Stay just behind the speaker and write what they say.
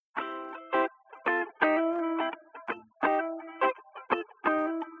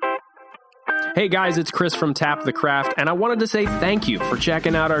Hey guys, it's Chris from Tap the Craft, and I wanted to say thank you for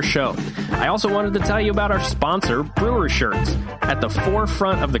checking out our show. I also wanted to tell you about our sponsor, Brewer Shirts. At the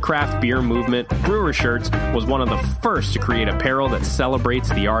forefront of the craft beer movement, Brewer Shirts was one of the first to create apparel that celebrates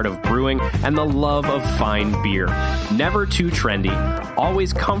the art of brewing and the love of fine beer. Never too trendy,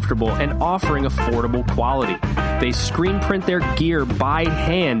 always comfortable, and offering affordable quality. They screen print their gear by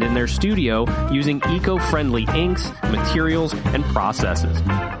hand in their studio using eco-friendly inks, materials, and processes.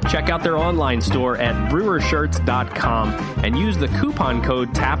 Check out their online store at brewershirts.com and use the coupon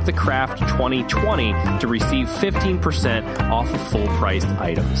code TAPTHECRAFT2020 to receive 15% off of full-priced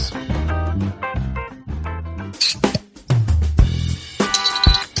items.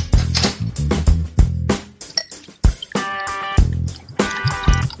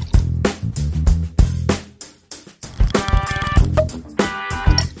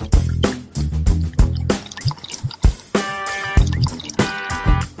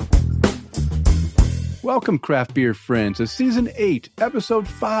 Welcome, craft beer friends, to Season 8, Episode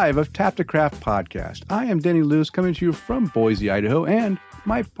 5 of Tap the Craft Podcast. I am Denny Lewis, coming to you from Boise, Idaho, and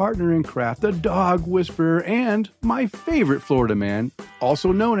my partner in craft, the Dog Whisperer, and my favorite Florida man,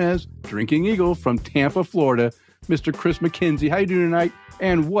 also known as Drinking Eagle from Tampa, Florida, Mr. Chris McKenzie. How you doing tonight,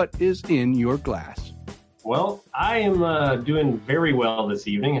 and what is in your glass? Well, I am doing very well this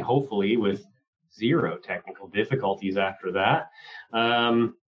evening, hopefully with zero technical difficulties after that.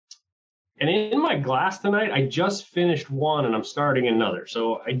 And in my glass tonight, I just finished one and I'm starting another.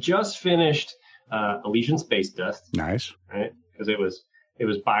 So I just finished Elysian Space Dust. Nice. Right? Because it was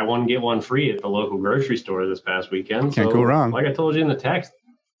buy one, get one free at the local grocery store this past weekend. Can't go wrong. Like I told you in the text,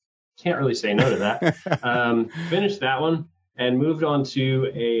 can't really say no to that. Finished that one and moved on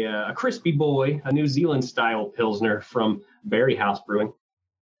to a Crispy Boy, a New Zealand style Pilsner from Berry House Brewing.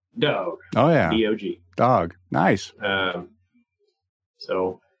 Dog. Oh, yeah. D-O-G. Dog. Nice.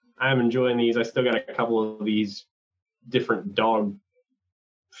 So I'm enjoying these. I still got a couple of these different dog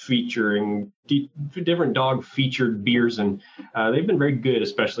featured beers, and they've been very good,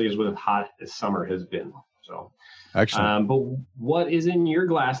 especially as with hot as summer has been. So excellent. But what is in your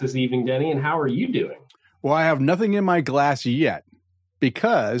glass this evening, Denny, and how are you doing? Well, I have nothing in my glass yet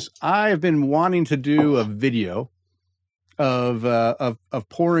because I have been wanting to do a video of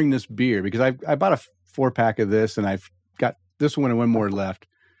pouring this beer, because I bought a 4-pack of this and I've got this one and one more left.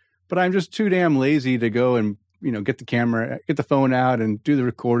 But I'm just too damn lazy to go and, get the camera, get the phone out and do the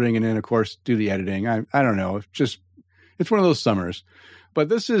recording and then, of course, do the editing. I don't know. It's one of those summers. But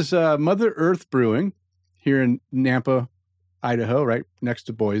this is Mother Earth Brewing here in Nampa, Idaho, right next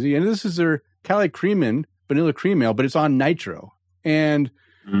to Boise. And this is their Cali Creamin' Vanilla Cream Ale, but it's on nitro. And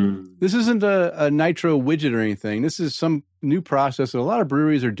this isn't a nitro widget or anything. This is some new process that a lot of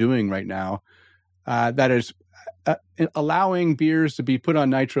breweries are doing right now that is allowing beers to be put on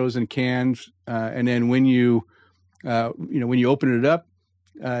nitros in cans, and then when you open it up,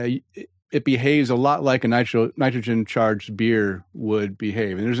 it behaves a lot like a nitrogen charged beer would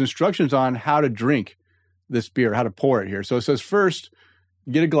behave. And there's instructions on how to drink this beer, how to pour it here. So it says, first,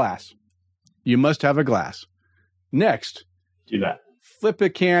 get a glass. You must have a glass. Next, do that. Flip a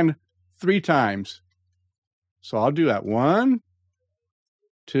can 3 times. So I'll do that. 1,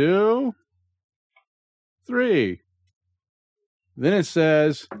 2, 3. Then it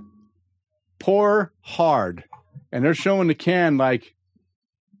says pour hard, and they're showing the can like,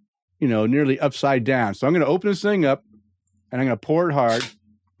 nearly upside down. So I'm going to open this thing up and I'm going to pour it hard.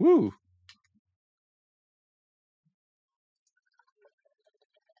 Woo.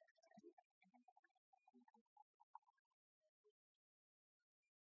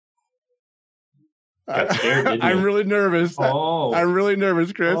 Got scared, didn't you? I'm really nervous. Oh, I'm really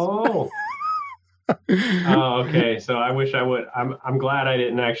nervous, Chris. Oh. Oh, okay. So I wish I would. I'm glad I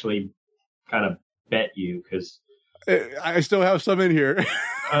didn't actually kind of bet you, because I still have some in here.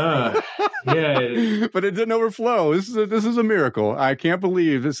 Yeah, but it didn't overflow. This is a miracle. I can't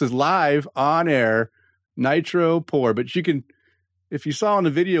believe this is live on air, nitro pour. But you can, if you saw in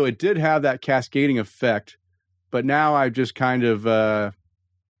the video, it did have that cascading effect. But now I've just kind of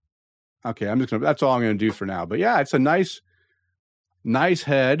okay. That's all I'm gonna do for now. But yeah, it's a nice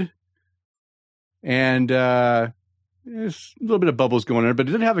head. And there's a little bit of bubbles going there, but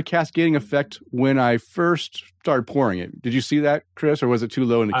it didn't have a cascading effect when I first started pouring it. Did you see that, Chris, or was it too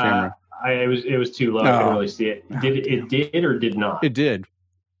low in the camera? It was too low. I couldn't really see it. It did or did not? It did.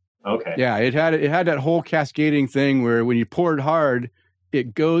 Okay. Yeah, it had that whole cascading thing where when you pour it hard,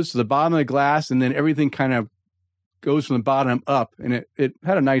 it goes to the bottom of the glass, and then everything kind of goes from the bottom up, and it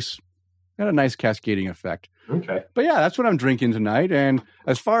had a nice cascading effect. Okay. But yeah, that's what I'm drinking tonight. And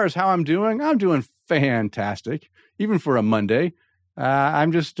as far as how I'm doing fantastic, even for a Monday.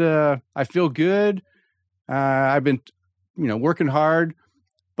 I'm just, I feel good. I've been, working hard,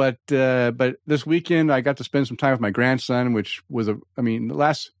 but this weekend I got to spend some time with my grandson, which was the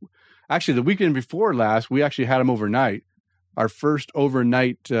weekend before last, we actually had him overnight, our first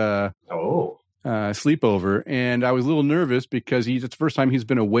overnight, sleepover. And I was a little nervous because it's the first time he's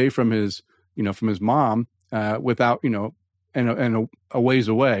been away from his mom, without, and a ways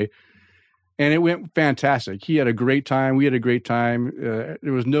away. And it went fantastic. He had a great time. We had a great time.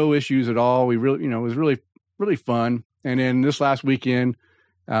 There was no issues at all. We really, it was really, really fun. And then this last weekend,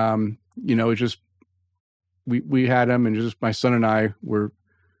 it just, we had him, and just my son and I were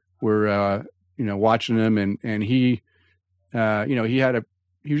watching him, and he, he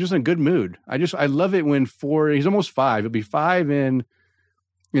was just in a good mood. I love it when he's almost 5. He'll be 5 in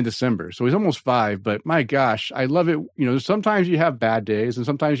December. So he's almost 5, but my gosh, I love it. Sometimes you have bad days and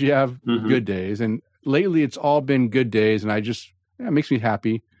sometimes you have good days. And lately it's all been good days, and it makes me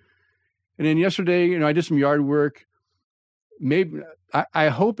happy. And then yesterday, I did some yard work. Maybe I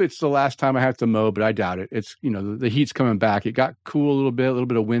hope it's the last time I have to mow, but I doubt it. It's, the heat's coming back. It got cool a little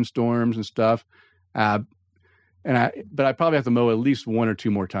bit of windstorms and stuff. But I probably have to mow at least 1 or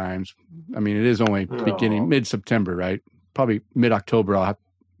 2 more times. I mean, it is only beginning mid-September, right? Probably mid-October I'll have to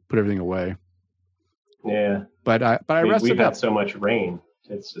put everything away. Yeah. But I rested we've up. had so much rain.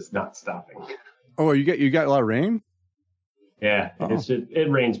 It's just not stopping. Oh, you got a lot of rain? Yeah. It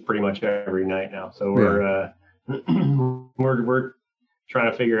rains pretty much every night now. So we're we're trying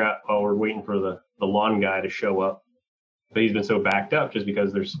to figure out while we're waiting for the lawn guy to show up. But he's been so backed up just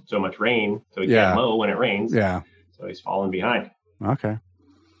because there's so much rain, so he can't mow when it rains. Yeah. So he's falling behind. Okay.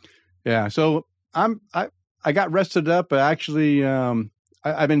 Yeah. So I got rested up, but actually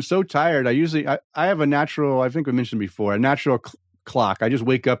I've been so tired. I have a natural, I think we mentioned before, a natural clock. I just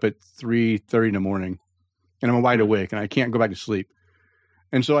wake up at 3:30 in the morning, and I'm wide awake, and I can't go back to sleep.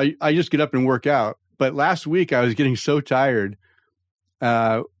 And so I just get up and work out. But last week I was getting so tired.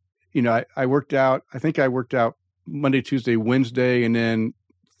 I worked out. I think I worked out Monday, Tuesday, Wednesday, and then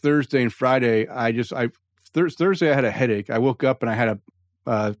Thursday and Friday. Thursday I had a headache. I woke up and I had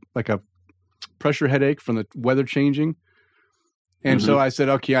a pressure headache from the weather changing. And so I said,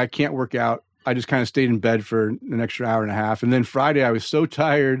 okay, I can't work out. I just kind of stayed in bed for an extra hour and a half. And then Friday I was so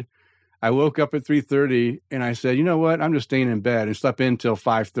tired. I woke up at 3:30 and I said, you know what? I'm just staying in bed, and slept in until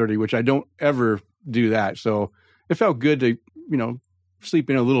 5:30, which I don't ever do that. So it felt good to,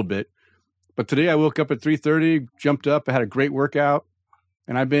 sleep in a little bit. But today I woke up at 3:30, jumped up, I had a great workout,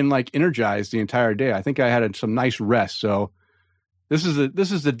 and I've been energized the entire day. I think I had some nice rest. So this is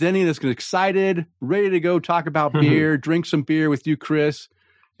the Denny that's excited, ready to go talk about beer, drink some beer with you, Chris,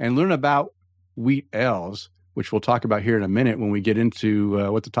 and learn about wheat ales, which we'll talk about here in a minute when we get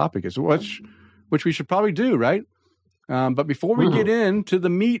into what the topic is, which we should probably do, right? But before we get into the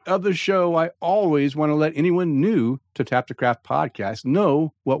meat of the show, I always want to let anyone new to Tap the Craft podcast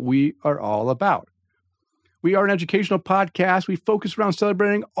know what we are all about. We are an educational podcast. We focus around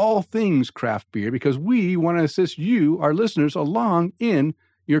celebrating all things craft beer because we want to assist you, our listeners, along in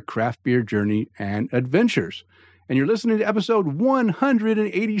your craft beer journey and adventures. And you're listening to episode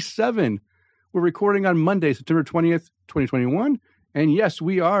 187. We're recording on Monday, September 20th, 2021. And yes,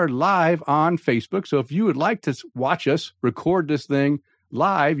 we are live on Facebook. So if you would like to watch us record this thing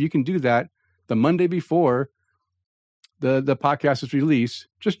live, you can do that the Monday before the podcast is released.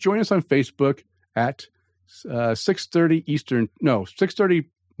 Just join us on Facebook at 6:30 Eastern. No, 6:30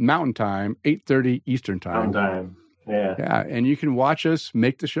 Mountain Time, 8:30 Eastern Time. Mountain Time. Yeah. Yeah. And you can watch us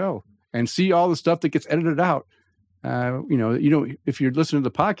make the show and see all the stuff that gets edited out. If you're listening to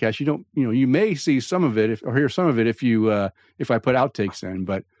the podcast, you may see some of it or hear some of it if I put outtakes in,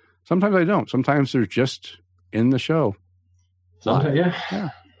 but sometimes I don't. Sometimes they're just in the show. Sometimes, yeah.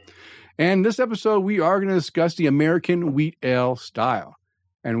 And this episode, we are going to discuss the American wheat ale style.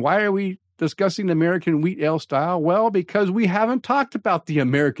 And why are we discussing the American wheat ale style? Well, because we haven't talked about the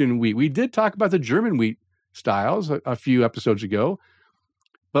American wheat. We did talk about the German wheat styles a few episodes ago,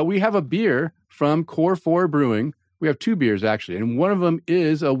 but we have a beer from Core 4 Brewing. We have 2 beers, actually, and one of them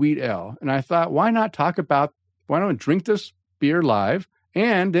is a wheat ale. And I thought, why not drink this beer live,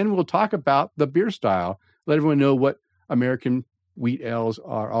 and then we'll talk about the beer style, let everyone know what American wheat ales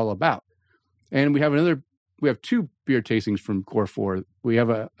are all about. And we have 2 beer tastings from Core 4. We have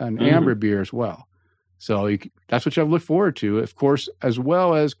an amber beer as well. So that's what you have to look forward to, of course, as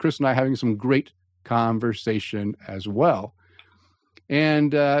well as Chris and I having some great conversation as well. And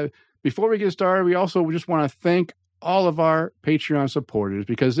before we get started, we also just want to thank all of our Patreon supporters,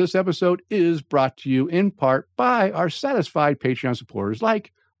 because this episode is brought to you in part by our satisfied Patreon supporters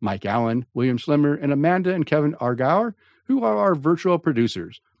like Mike Allen, William Slimmer, and Amanda and Kevin Argauer, who are our virtual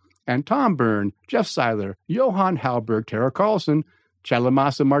producers, and Tom Byrne, Jeff Seiler, Johan Halberg, Tara Carlson, Chad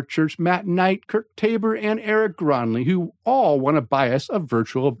Lamassa, Mark Church, Matt Knight, Kirk Tabor, and Eric Gronley, who all want to buy us a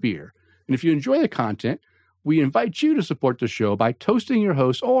virtual beer. And if you enjoy the content, we invite you to support the show by toasting your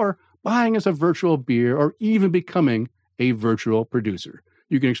host or buying us a virtual beer or even becoming a virtual producer.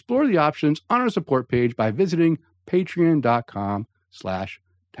 You can explore the options on our support page by visiting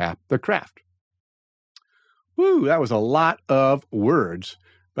patreon.com/tapthecraft. Woo, that was a lot of words.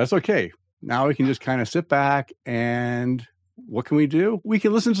 That's okay. Now we can just kind of sit back and what can we do? We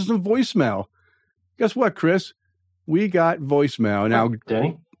can listen to some voicemail. Guess what, Chris? We got voicemail. Now,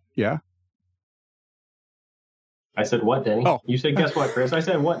 Denny? Yeah? I said what, Denny? Oh. You said guess what, Chris? I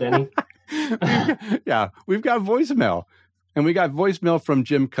said what, Denny? Yeah, we've got voicemail. And we got voicemail from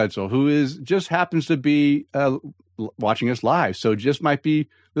Jim Cutzel, who just happens to be watching us live. So this might be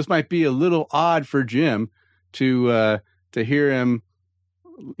a little odd for Jim to hear him,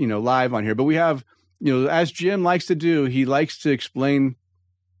 live on here. But we have, as Jim likes to do, he likes to explain.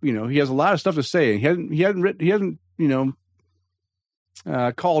 He has a lot of stuff to say. He hasn't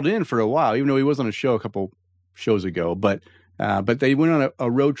called in for a while, even though he was on a show a couple shows ago. But they went on a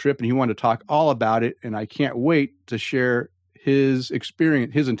road trip, and he wanted to talk all about it. And I can't wait to share his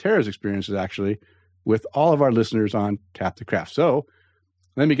experience, his and Tara's experiences, actually, with all of our listeners on Tap the Craft. So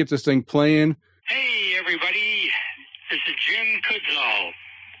let me get this thing playing. Hey, everybody. This is Jim Cutzel.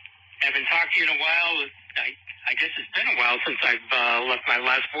 Haven't talked to you in a while. I guess it's been a while since I've left my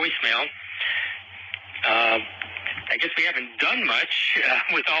last voicemail. I guess we haven't done much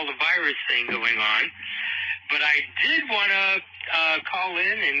with all the virus thing going on. But I did want to call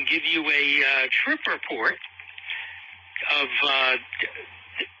in and give you a trip report of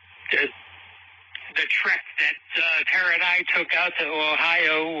the trek that Tara and I took out to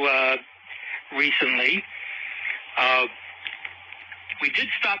Ohio recently. We did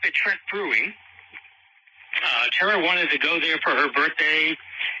stop at Trek Brewing. Tara wanted to go there for her birthday.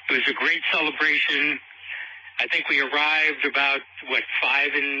 It was a great celebration. I think we arrived about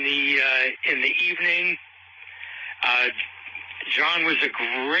 5 in the evening. John was a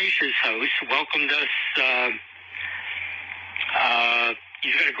gracious host, welcomed us.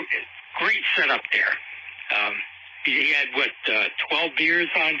 He's got a great setup there. He had 12 beers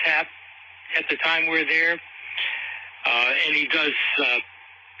on tap at the time we were there, and he does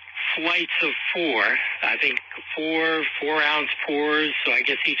flights of 4. I think 4-ounce pours. So I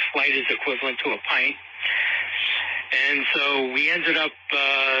guess each flight is equivalent to a pint. And so we ended up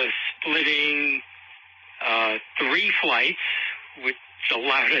splitting 3 flights, which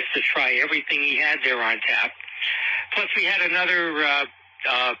allowed us to try everything he had there on tap. Plus, we had another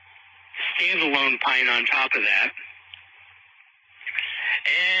standalone pint on top of that.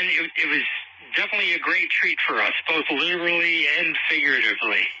 And it was definitely a great treat for us, both literally and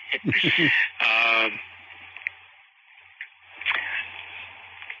figuratively.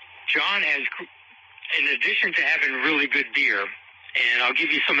 John has, in addition to having really good beer, and I'll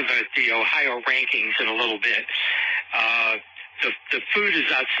give you some of the Ohio rankings in a little bit, the food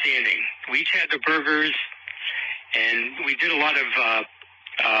is outstanding. We each had the burgers, and we did a lot of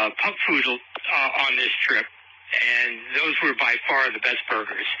pub food on this trip, and those were by far the best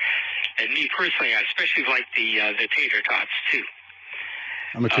burgers. And me personally, I especially like the tater tots too.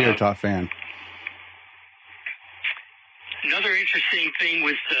 I'm a tater tot fan. Another interesting thing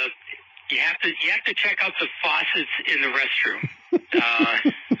was you have to check out the faucets in the restroom.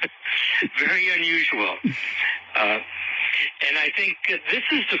 Very unusual. And I think this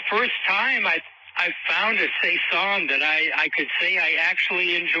is the first time I've found a saison that I could say I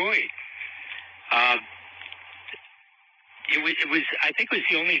actually enjoyed. It was I think it was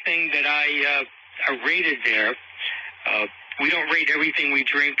the only thing that I rated there. We don't rate everything we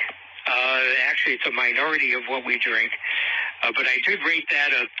drink. Actually, it's a minority of what we drink. But I did rate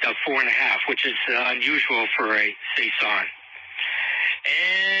that a 4.5, which is unusual for a saison.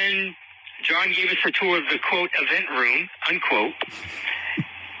 And John gave us a tour of the, quote, event room, unquote.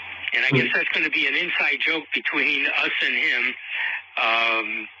 And I guess that's going to be an inside joke between us and him.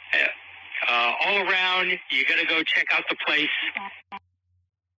 All around, you got to go check out the place.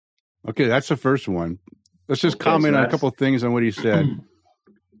 Okay, that's the first one. Let's just comment on a couple of things on what he said.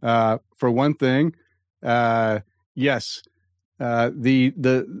 For one thing, yes,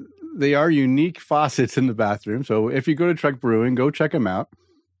 they are unique faucets in the bathroom. So if you go to Trek Brewing, go check them out.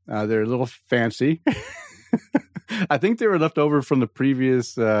 They're a little fancy. I think they were left over from the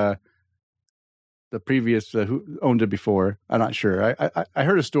previous who owned it before. I'm not sure. I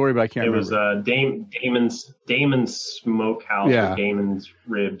heard a story, but I can't remember. It was Damon's Smokehouse, or Damon's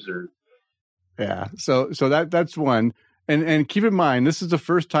Ribs, or yeah. So that's one. And keep in mind, this is the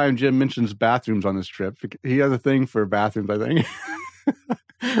first time Jim mentions bathrooms on this trip. He has a thing for bathrooms, I think.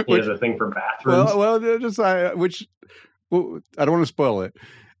 He has a thing for bathrooms. Well, just I don't want to spoil it.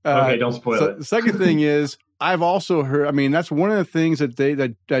 Okay, don't spoil it. The second thing is, I've also heard. I mean, that's one of the things that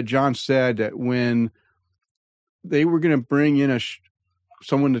that John said, that when they were going to bring in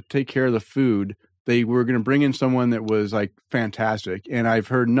someone to take care of the food, they were going to bring in someone that was like fantastic. And I've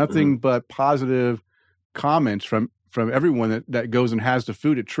heard nothing but positive comments from everyone that goes and has the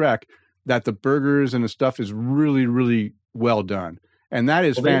food at Trek, that the burgers and the stuff is really, really well done. And that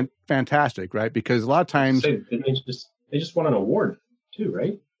is fantastic, right? Because a lot of times they just won an award too,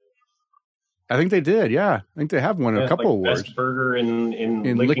 right? I think they did. Yeah, I think they have won a couple awards. Best burger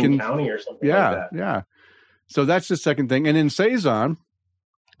in Licking County or something like that. Yeah. So that's the second thing. And in Saison,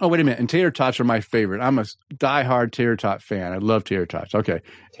 oh wait a minute, and tater tots are my favorite. I'm a diehard tater tot fan. I love tater tots. Okay,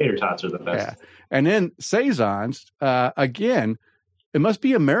 tater tots are the best. Yeah. And then Saisons, again, it must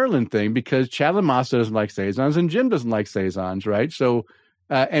be a Maryland thing, because Chad LaMassa doesn't like Saisons and Jim doesn't like Saisons, right? So,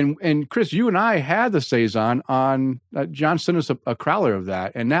 and Chris, you and I had the Saison on. John sent us a crowler of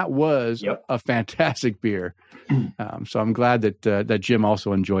that, and that was a fantastic beer. So I'm glad that Jim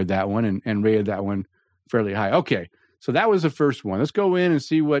also enjoyed that one and rated that one fairly high. Okay, so that was the first one. Let's go in and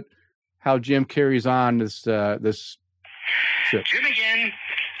see how Jim carries on this trip. Jim again.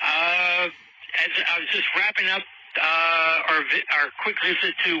 As I was just wrapping up our quick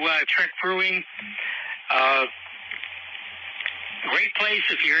visit to Trek Brewing. Great place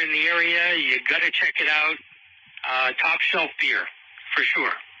if you're in the area. You got to check it out. Top shelf beer for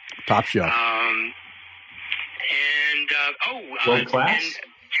sure. Top shelf. World class. And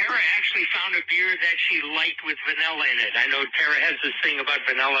Tara actually found a beer that she liked with vanilla in it. I know Tara has this thing about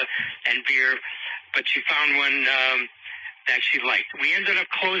vanilla and beer, but she found one that she liked. We ended up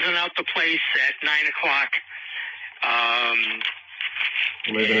closing out the place at 9:00.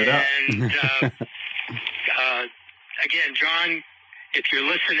 Living it up. And again, John, if you're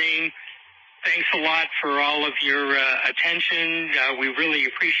listening, thanks a lot for all of your attention. We really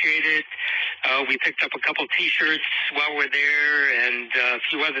appreciate it. We picked up a couple T-shirts while we're there and a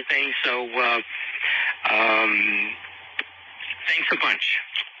few other things. So thanks a bunch.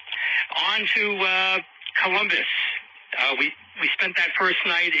 On to Columbus. We spent that first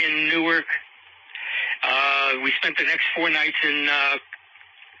night in Newark. We spent the next 4 nights in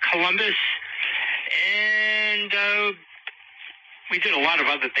Columbus. And we did a lot of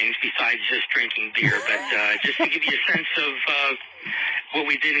other things besides just drinking beer. But just to give you a sense of what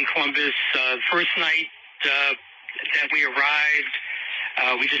we did in Columbus, first night that we arrived,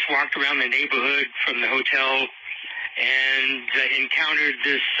 we just walked around the neighborhood from the hotel and encountered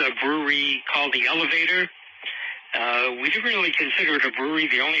this brewery called The Elevator. We didn't really consider it a brewery.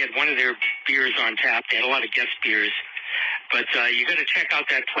 They only had one of their beers on tap. They had a lot of guest beers. But you got to check out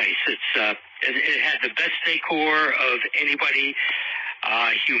that place. It had the best decor of anybody.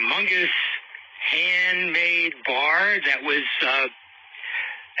 Humongous handmade bar that was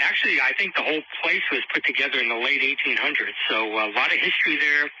actually, I think the whole place was put together in the late 1800s. So a lot of history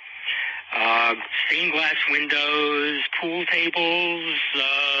there. Stained glass windows, pool tables.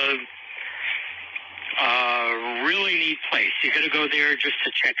 Really neat place. You got to go there just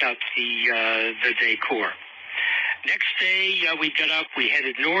to check out the decor. Next day, we got up. We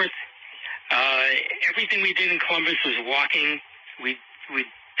headed north. Everything we did in Columbus was walking. We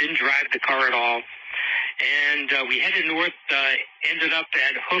didn't drive the car at all. And we headed north, ended up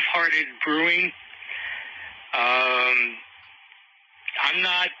at Hoof Hearted Brewing. I'm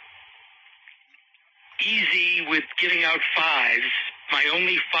not easy with giving out fives. My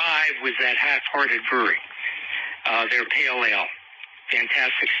only 5 was at Half Hearted Brewery. Their pale ale.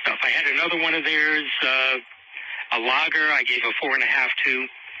 Fantastic stuff. I had another one of theirs, a lager. I gave a 4.5 to.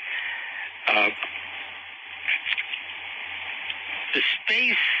 The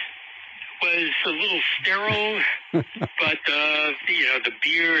space was a little sterile, but the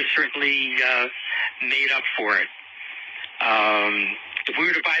beer certainly made up for it. If we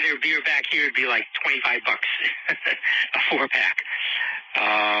were to buy their beer back here, it'd be like $25 a 4-pack.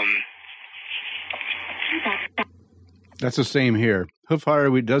 That's the same here. Hoof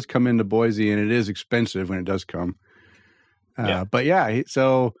Hearted does come into Boise, and it is expensive when it does come. But yeah,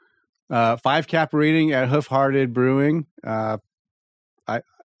 so 5 cap rating at Hoof Hearted Brewing.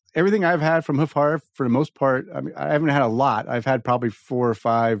 Everything I've had from Hoof Hearted, for the most part, I mean, I haven't had a lot. I've had probably 4 or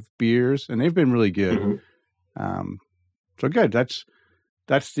 5 beers, and they've been really good. Mm-hmm. So good. That's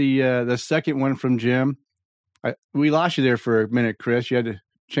the second one from Jim. We lost you there for a minute, Chris. You had to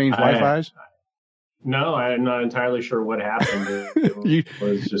change Wi-Fi's? No, I'm not entirely sure what happened. It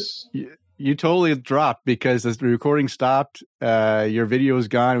was just... You totally dropped because as the recording stopped, your video was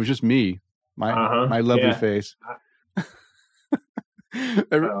gone. It was just me, my lovely face.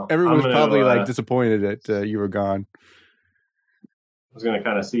 Everyone was probably like disappointed that you were gone. I was going to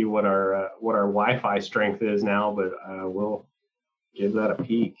kind of see what our Wi-Fi strength is now, but we'll give that a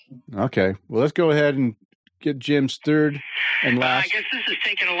peek. Okay, well, let's go ahead and get Jim's third and last. I guess this is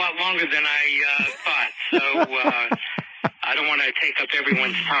taking a lot longer than I thought, so I don't want to take up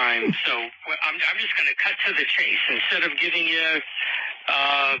everyone's time. So I'm just going to cut to the chase instead of giving you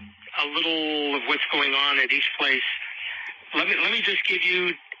a little of what's going on at each place. Let me just give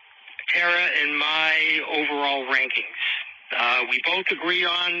you Tara and my overall rankings. We both agree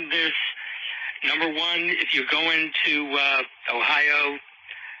on this. Number one, if you're going to Ohio,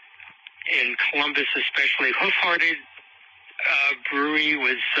 in Columbus especially, Hoof Hearted Brewery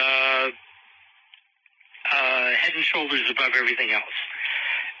was head and shoulders above everything else.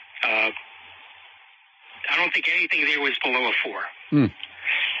 I don't think anything there was below a 4.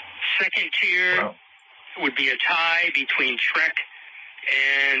 Second tier would be a tie between Trek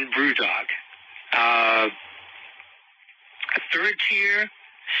and BrewDog. Third tier,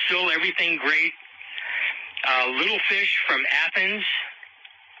 still everything great. Little Fish from Athens,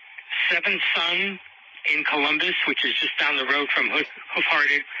 Seventh Sun in Columbus, which is just down the road from Hoof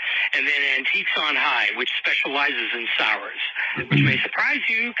Hearted, and then Antiques on High, which specializes in sours, which may surprise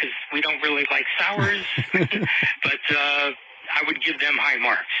you because we don't really like sours, but I would give them high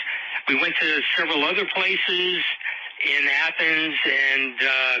marks. We went to several other places in Athens and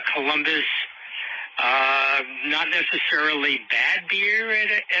Columbus. Not necessarily bad beer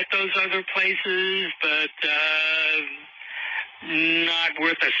at those other places, but not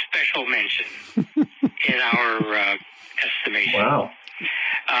worth a special mention in our estimation. Wow.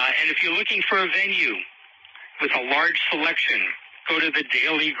 And if you're looking for a venue with a large selection, go to the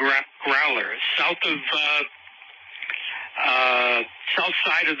Daily Growler, south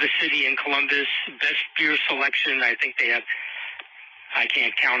side of the city in Columbus. Best beer selection. I think they have, I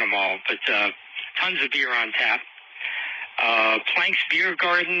can't count them all, but tons of beer on tap. Plank's Beer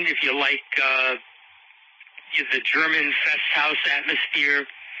Garden, if you like the German Festhaus atmosphere.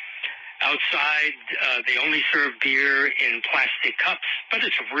 Outside, they only serve beer in plastic cups, but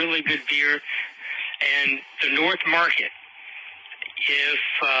it's really good beer. And the North Market,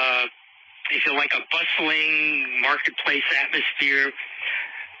 if you like a bustling marketplace atmosphere,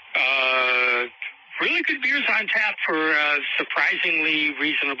 really good beers on tap for a surprisingly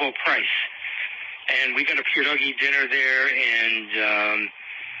reasonable price. And we got a pierogi dinner there, and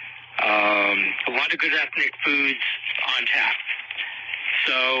a lot of good ethnic foods on tap.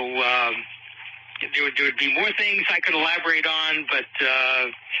 So there would be more things I could elaborate on, but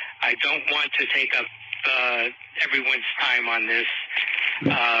I don't want to take up everyone's time on this.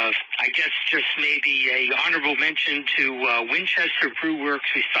 I guess just maybe a honorable mention to Winchester Brew Works.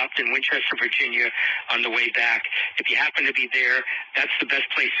 We stopped in Winchester, Virginia on the way back. If you happen to be there, that's the best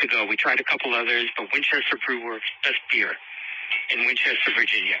place to go. We tried a couple others, but Winchester Brew Works, best beer in Winchester,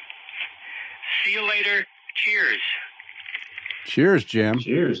 Virginia. See you later. Cheers. Cheers, Jim.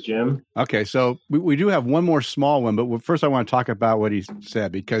 Cheers, Jim. Okay, so we do have one more small one, but first I want to talk about what he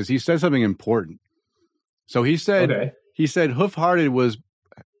said, because he said something important. So he said Hoof Hearted was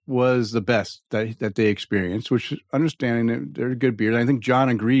the best that they experienced, which understanding that they're good beer. And I think John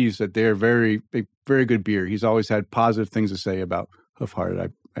agrees that they're very good beer. He's always had positive things to say about Hoof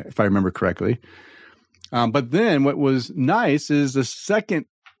Hearted, if I remember correctly. But then what was nice is the second,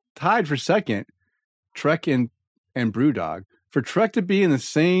 tied for second, Trek and BrewDog. For Trek to be in the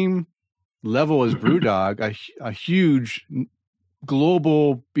same level as BrewDog, a huge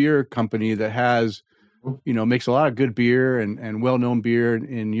global beer company that has, makes a lot of good beer and well-known beer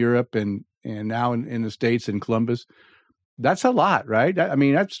in Europe and now in the States in Columbus. That's a lot, right? I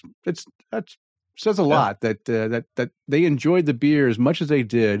mean, that says a lot that they enjoyed the beer as much as they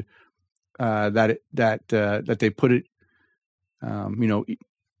did. That they put it,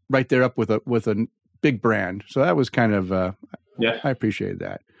 right there up with a big brand. So that was kind of, I appreciated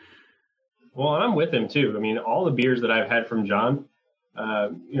that. Well, and I'm with him too. I mean, all the beers that I've had from John,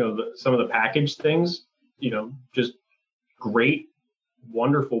 some of the packaged things, just great,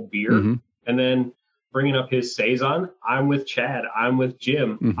 wonderful beer. Mm-hmm. And then bringing up his Saison, I'm with Chad. I'm with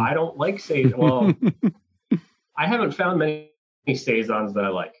Jim. Mm-hmm. I don't like Saison. Well, I haven't found many Saisons that I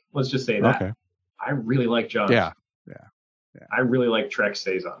like. Let's just say that. Okay. I really like John's. Yeah. I really like Trek's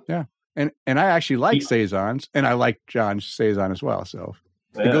Saison. Yeah. And I actually like Saisons, and I like John's Saison as well. So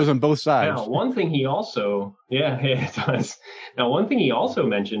It goes on both sides. Now, one thing he also, it does. Now, one thing he also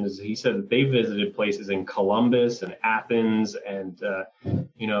mentioned is he said that they visited places in Columbus and Athens, and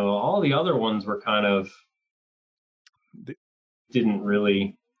all the other ones were kind of didn't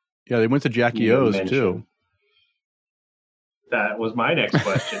really. Yeah, they went to Jackie O's too. That was my next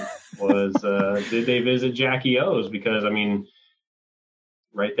question. Did they visit Jackie O's? Because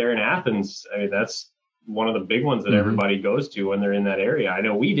right there in Athens, that's one of the big ones that everybody goes to when they're in that area. I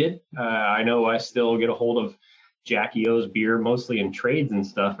know we did. I know I still get a hold of Jackie O's beer, mostly in trades and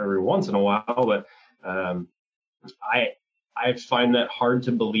stuff every once in a while. But I find that hard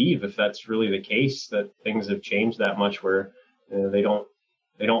to believe if that's really the case, that things have changed that much where they don't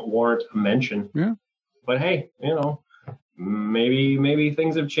warrant a mention. Yeah. But hey, maybe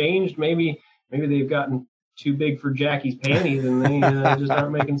things have changed. Maybe they've gotten too big for Jackie's panties and they just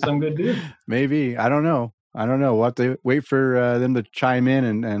aren't making some good beer. Maybe. I don't know. We'll have to wait for them to chime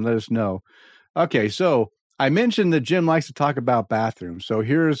in and let us know. Okay, so I mentioned that Jim likes to talk about bathrooms. So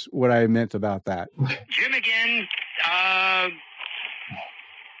here's what I meant about that. Jim again.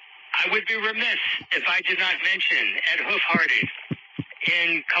 I would be remiss if I did not mention at Hoof Hearted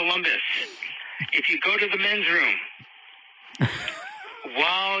in Columbus. If you go to the men's room,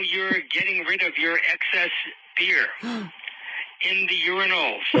 while you're getting rid of your excess beer in the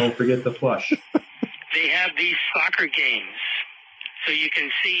urinals, don't forget the flush. They have these soccer games, so you can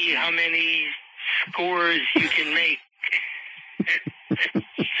see how many scores you can make.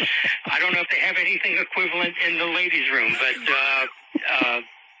 I don't know if they have anything equivalent in the ladies' room, but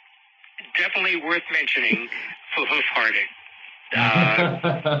definitely worth mentioning for Hoof Hearted.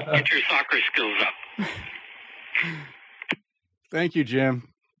 Get your soccer skills up. Thank you, Jim.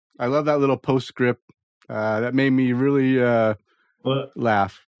 I love that little postscript. That made me really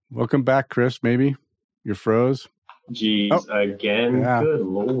laugh. Welcome back, Chris. Maybe you're froze. Jeez, again. Yeah. Good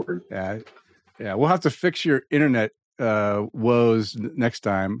Lord. Yeah. We'll have to fix your internet woes next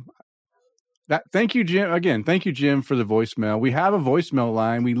time. Thank you, Jim. Again, thank you, Jim, for the voicemail. We have a voicemail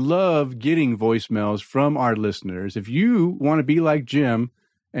line. We love getting voicemails from our listeners. If you want to be like Jim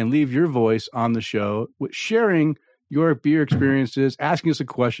and leave your voice on the show, sharing your beer experiences, asking us a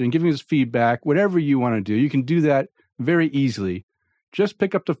question, giving us feedback, whatever you want to do, you can do that very easily. Just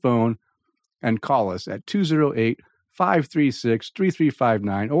pick up the phone and call us at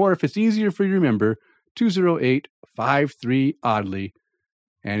 208-536-3359. Or if it's easier for you to remember, 208-53-ODDLY.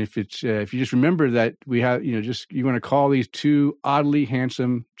 And if you just remember that we have, you want to call these two oddly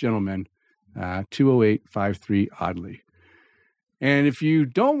handsome gentlemen, 208-53-ODDLY. And if you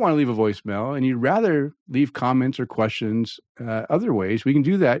don't want to leave a voicemail and you'd rather leave comments or questions other ways, we can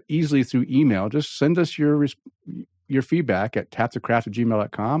do that easily through email. Just send us your feedback at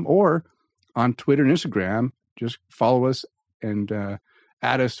tapthecraft@gmail.com or on Twitter and Instagram. Just follow us and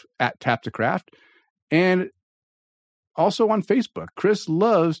add us at tapthecraft. And also on Facebook. Chris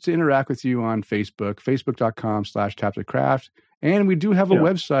loves to interact with you on Facebook, facebook.com/tapthecraft. And we do have a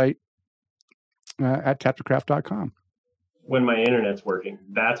website at tapthecraft.com. When my internet's working.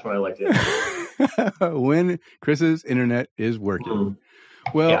 That's when I like to when Chris's internet is working.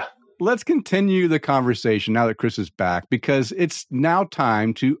 Well, let's continue the conversation now that Chris is back, because it's now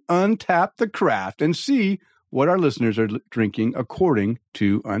time to untap the craft and see what our listeners are drinking according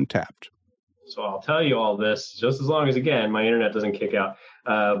to Untapped. So I'll tell you all this just as long as, again, my internet doesn't kick out.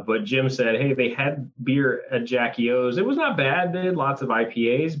 But Jim said, hey, they had beer at Jackie O's. It was not bad. They had lots of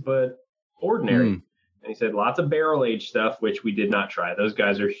IPAs, but ordinary. And he said lots of barrel-aged stuff, which we did not try. Those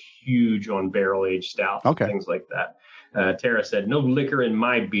guys are huge on barrel-aged stout, things like that. Tara said, no liquor in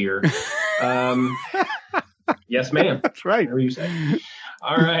my beer. Yes, ma'am. That's right. Whatever you say.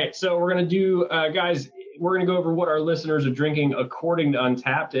 All right. So we're going to do, guys, we're going to go over what our listeners are drinking according to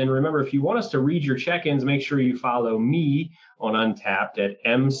Untapped. And remember, if you want us to read your check-ins, make sure you follow me on Untapped at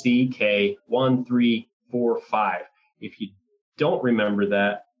MCK1345. If you don't remember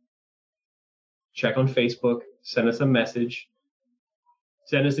that, check on Facebook, send us a message,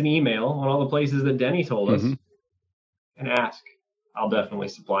 send us an email on all the places that Denny told us, and ask. I'll definitely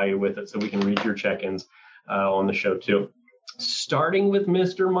supply you with it so we can read your check-ins on the show too. Starting with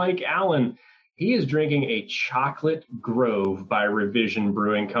Mr. Mike Allen. He is drinking a Chocolate Grove by Revision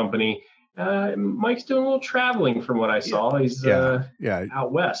Brewing Company. Mike's doing a little traveling from what I saw. He's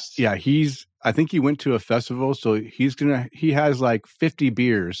out west. Yeah, I think he went to a festival, so he has like 50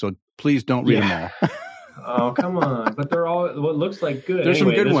 beers, so please don't read them all. Oh, come on. But they're all what looks like good. There's some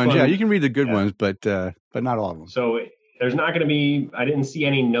good ones. You can read the good ones, but not all of them. So there's not going to be, I didn't see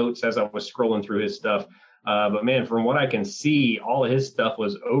any notes as I was scrolling through his stuff But man, from what I can see, all of his stuff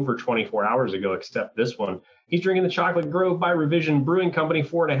was over 24 hours ago, except this one. He's drinking the Chocolate Grove by Revision Brewing Company,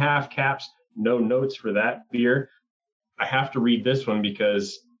 4.5 caps. No notes for that beer. I have to read this one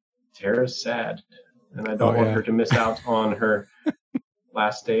because Tara's sad, and I don't want her to miss out on her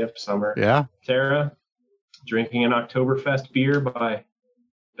last day of summer. Yeah. Tara, drinking an Oktoberfest beer by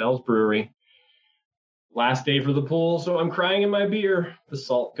Bell's Brewery. Last day for the pool, so I'm crying in my beer. The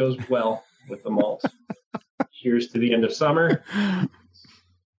salt goes well with the malt. Cheers to the end of summer.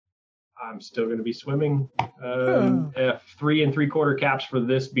 I'm still going to be swimming. 3 3/4 caps for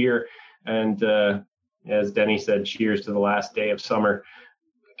this beer. And as Denny said, cheers to the last day of summer.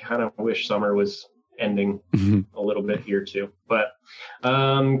 I kind of wish summer was ending a little bit here too. But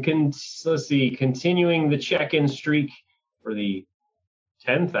let's see, continuing the check-in streak for the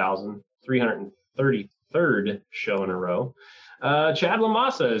 10,333rd show in a row. Chad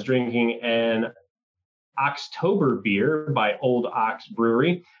Lamassa is drinking an Oxtober beer by Old Ox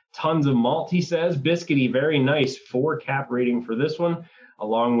Brewery. Tons of malt, he says. Biscuity, very nice. 4 cap rating for this one,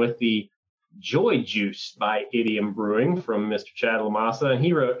 along with the Joy Juice by Idiom Brewing from Mr. Chad Lamassa. And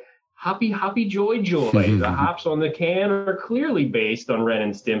he wrote, Hoppy, hoppy, joy, joy. The hops on the can are clearly based on Ren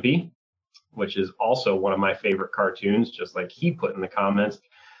and Stimpy, which is also one of my favorite cartoons, just like he put in the comments.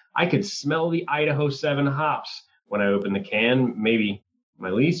 I could smell the Idaho 7 hops when I opened the can. Maybe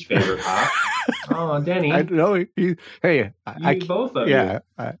my least favorite hop. Oh, Denny. I know. Both of you.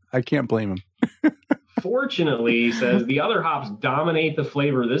 I can't blame him. Fortunately, he says, the other hops dominate the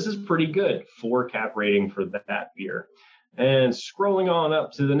flavor. This is pretty good. 4 cap rating for that beer. And scrolling on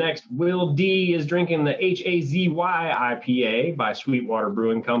up to the next, Will D is drinking the HAZY IPA by Sweetwater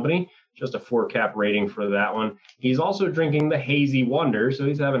Brewing Company. Just a 4 cap rating for that one. He's also drinking the Hazy Wonder, so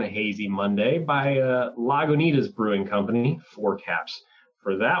he's having a hazy Monday by Lagunitas Brewing Company. 4 caps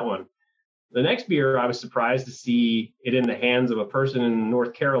for that one. The next beer, I was surprised to see it in the hands of a person in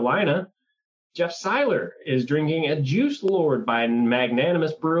North Carolina. Jeff Seiler is drinking a Juice Lord by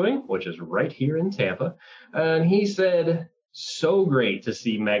Magnanimous Brewing, which is right here in Tampa. And he said, so great to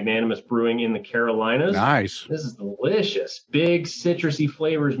see Magnanimous Brewing in the Carolinas. Nice. This is delicious. Big citrusy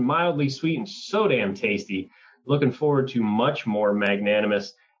flavors, mildly sweet and so damn tasty. Looking forward to much more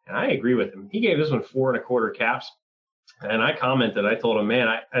Magnanimous. And I agree with him. He gave this one 4 1/4 caps. And I commented, I told him,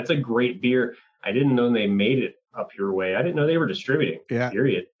 man, that's a great beer. I didn't know they made it up your way. I didn't know they were distributing,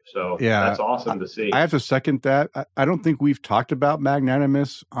 period. So that's awesome to see. I have to second that. I don't think we've talked about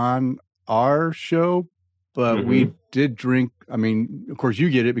Magnanimous on our show, but we did drink. I mean, of course, you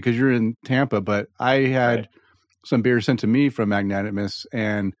get it because you're in Tampa, but I had some beer sent to me from Magnanimous,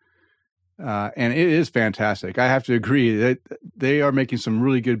 and it is fantastic. I have to agree that they are making some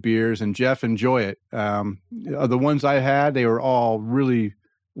really good beers, and Jeff, enjoy it. The ones I had, they were all really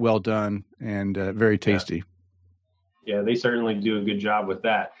well done and very tasty. Yeah, they certainly do a good job with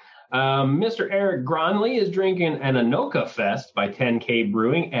that. Mr. Eric Gronley is drinking an Anoka Fest by 10K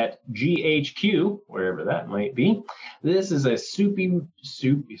Brewing at GHQ, wherever that might be. This is a soupy. This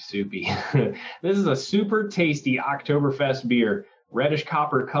is a super tasty Oktoberfest beer. Reddish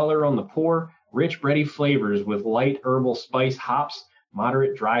copper color on the pour, rich bready flavors with light herbal spice hops,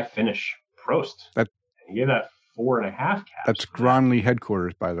 moderate dry finish. Prost. You give that 4.5 caps. That's Gronley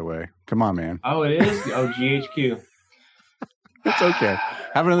headquarters, by the way. Come on, man. Oh, it is? Oh, GHQ. It's okay.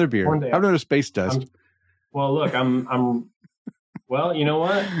 Have another beer. Have another space dust. Look, well, you know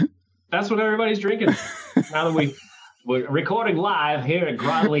what? That's what everybody's drinking. Now that we're recording live here at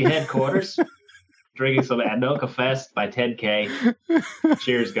Gronley headquarters, drinking some Anoka Fest by 10K.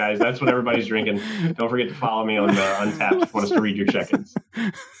 Cheers, guys. That's what everybody's drinking. Don't forget to follow me on Untappd if you want us to read your check-ins.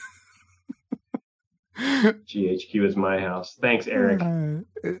 GHQ is my house. Thanks, Eric.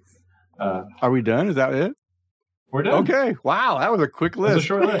 Are we done? Is that it? We're done. Okay. Wow, that was a quick list. That was a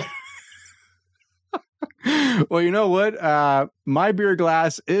short list. Well, you know what? My beer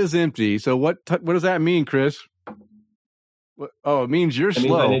glass is empty. So what does that mean, Chris? It means you're slow. It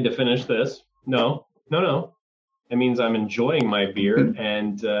means I need to finish this. No. It means I'm enjoying my beer,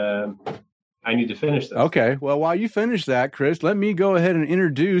 and I need to finish this. Okay. Well, while you finish that, Chris, let me go ahead and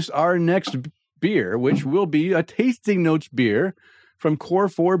introduce our next beer, which will be a Tasting Notes beer from Core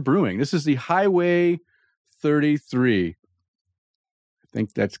 4 Brewing. This is the Highway 33. I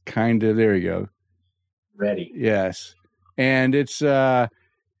think that's kind of, there you go. Ready. Yes. And it's a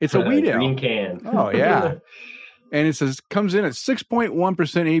wheat ale. Green can. Oh, yeah. And it says comes in at 6.1%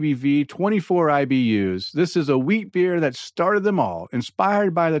 ABV, 24 IBUs. This is a wheat beer that started them all,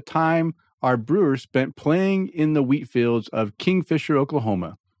 inspired by the time our brewers spent playing in the wheat fields of Kingfisher,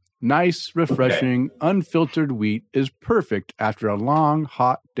 Oklahoma. Nice, refreshing, unfiltered wheat is perfect after a long,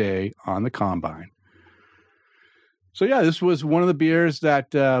 hot day on the combine. So yeah, this was one of the beers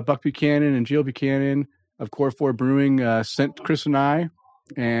that Buck Buchanan and Jill Buchanan of Core 4 Brewing sent Chris and I,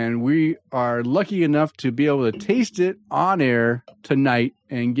 and we are lucky enough to be able to taste it on air tonight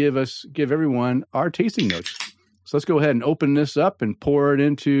and give everyone our tasting notes. So let's go ahead and open this up and pour it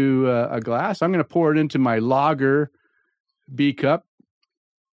into a glass. I'm going to pour it into my lager B cup.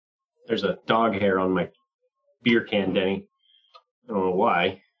 There's a dog hair on my beer can, Denny. I don't know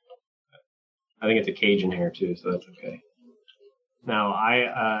why. I think it's a Cajun hair too, so that's okay.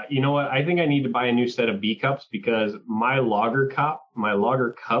 Now, you know what? I think I need to buy a new set of B cups because my lager cup,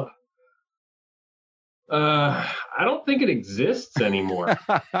 I don't think it exists anymore.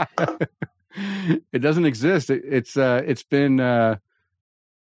 It doesn't exist. It's been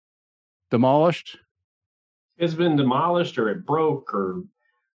demolished. It's been demolished, or it broke,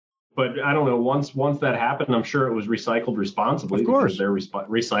 but I don't know. Once that happened, I'm sure it was recycled responsibly. Of course, they're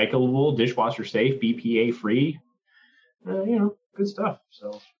recyclable, dishwasher safe, BPA free. Good stuff.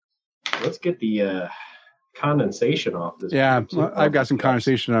 So let's get the condensation off this. Yeah, I've got some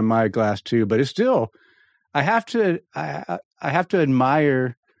condensation on my glass too, but it's still. I have to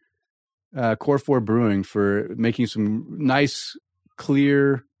admire Core 4 Brewing for making some nice,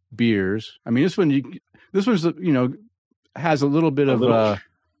 clear beers. I mean, this one's has a little bit of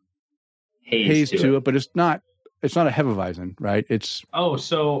haze to it, but it's not a Hefeweizen, right?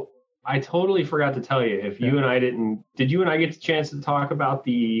 So I totally forgot to tell you, did you and I get the chance to talk about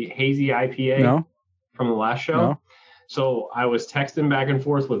the hazy IPA from the last show? No. So I was texting back and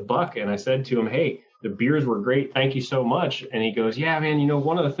forth with Buck, and I said to him, hey, the beers were great. Thank you so much. And he goes, yeah, man,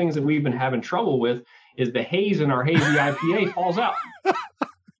 one of the things that we've been having trouble with is the haze in our hazy IPA falls out.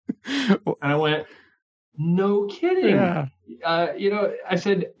 And I went, no kidding. Yeah. I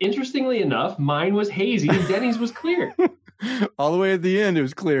said, interestingly enough, mine was hazy and Denny's was clear. All the way at the end, it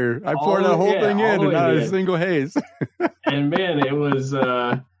was clear. I poured the whole thing in and not a single haze. And man, it was,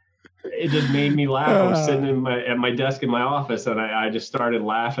 it just made me laugh. I was sitting at my desk in my office, and I just started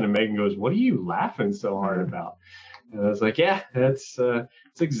laughing, and Megan goes, what are you laughing so hard about? And I was like, yeah, that's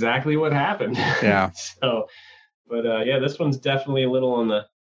exactly what happened. Yeah. This one's definitely a little on the,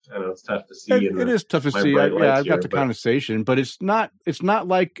 I don't know, it's tough to see. It is tough to see. I've got the condensation, but it's not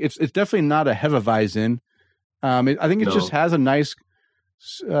like, it's definitely not a Hefeweizen. I think it just has a nice,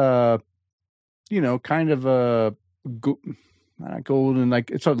 kind of a golden, like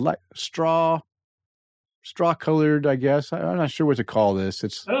it's a light straw colored, I guess. I'm not sure what to call this.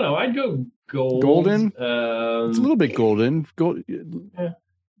 I don't know. I'd go gold. Golden. It's a little bit golden.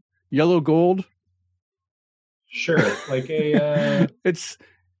 Yellow gold. Sure, like a.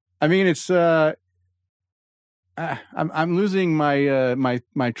 I'm losing my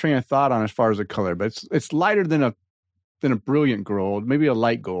train of thought on as far as the color, but it's lighter than a brilliant gold, maybe a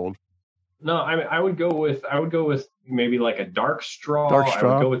light gold. No, I would go with maybe like a dark straw. I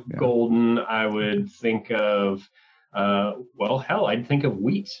would go with golden. I would think of I'd think of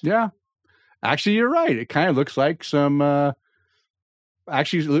wheat. Yeah. Actually, you're right. It kind of looks like some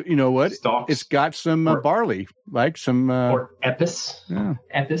actually, you know what? Stalks. It's got some barley, like some or epis. Yeah.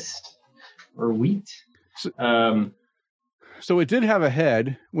 Epis or wheat. So it did have a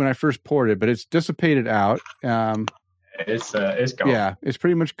head when I first poured it, but it's dissipated out. It's gone. Yeah, it's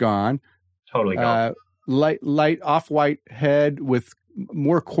pretty much gone. Totally gone. Light off-white head with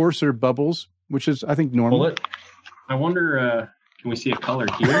more coarser bubbles, which is, I think, normal. I wonder, can we see a color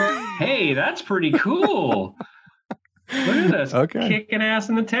here? Hey, that's pretty cool. Look at this. Okay. Kicking ass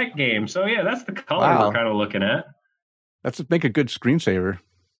in the tech game. So, yeah, that's the color we're kind of looking at. Let's make a good screensaver.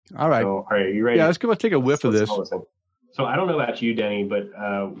 All right. So, all right, you ready? Yeah, let's go take a whiff of this. So I don't know about you, Denny, but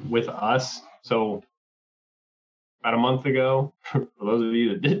with us, so about a month ago, for those of you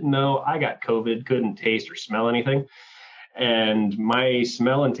that didn't know, I got COVID, couldn't taste or smell anything. And my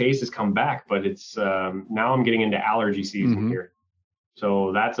smell and taste has come back, but it's now I'm getting into allergy season here.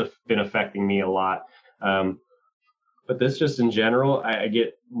 So that's been affecting me a lot. But this just in general, I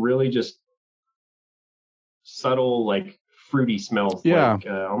get really just subtle, like, fruity smells, like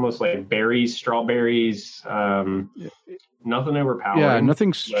almost like berries, strawberries, nothing overpowering. Yeah,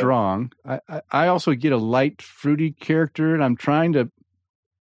 nothing strong. I also get a light fruity character, and I'm trying to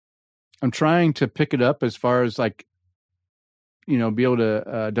pick it up as far as, like, be able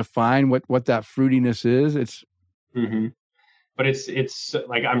to define what that fruitiness is. It's but it's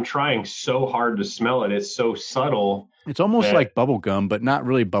like I'm trying so hard to smell it. It's so subtle. It's almost like bubble gum, but not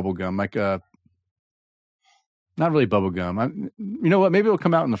really bubble gum, like not really bubble gum. You know what? Maybe it'll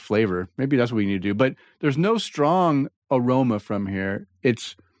come out in the flavor. Maybe that's what we need to do. But there's no strong aroma from here.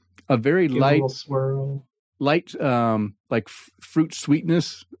 It's a very light, swirl, like fruit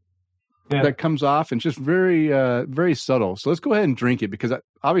sweetness. that comes off, and just very, very subtle. So let's go ahead and drink it, because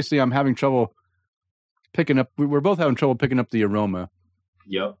obviously I'm having trouble picking up. We're both having trouble picking up the aroma.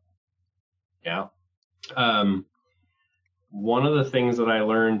 Yep. Yeah. One of the things that I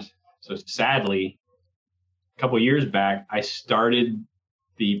learned, so sadly, a couple of years back, I started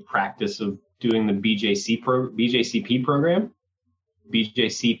the practice of doing the BJCP program,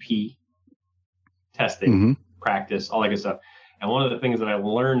 BJCP testing practice, all that good stuff. And one of the things that I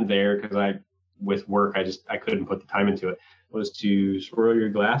learned there, because with work, I couldn't put the time into it, was to swirl your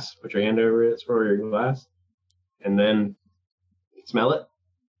glass, put your hand over it, swirl your glass, and then smell it.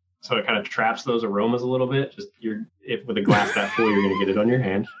 So it kind of traps those aromas a little bit. Just with a glass that full, you're going to get it on your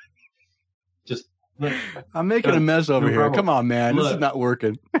hand. Just I'm making a mess over here. problem. Come on, man. Look. This is not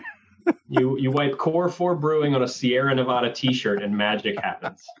working. You wipe Core 4 Brewing on a Sierra Nevada t-shirt and magic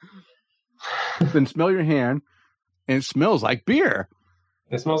happens. Then smell your hand, and it smells like beer.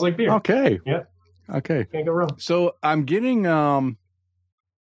 It smells like beer. Okay. Yeah. Okay. Can't go wrong. So I'm getting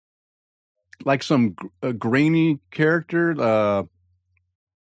like some grainy character.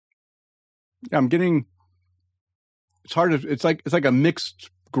 I'm getting. It's hard to. It's like a mixed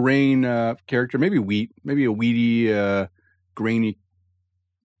grain character. Maybe wheat. Maybe a weedy, grainy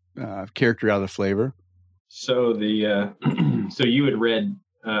character out of the flavor. So so you had read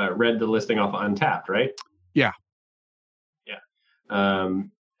the listing off of Untapped, right? Yeah.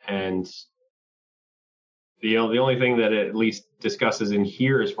 And the only thing that it at least discusses in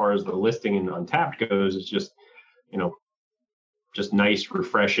here as far as the listing in Untapped goes is just, just nice,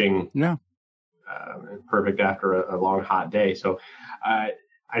 refreshing. Yeah. Perfect after a long hot day. So I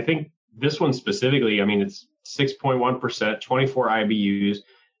think this one specifically, I mean, it's 6.1%, 24 IBUs,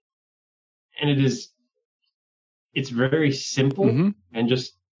 and it's very simple and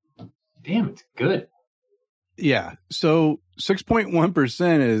just, damn, it's good. Yeah. So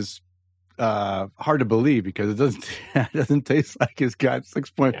 6.1% is hard to believe, because it doesn't taste like it's got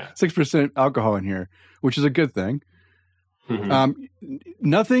 6.6% alcohol in here, which is a good thing.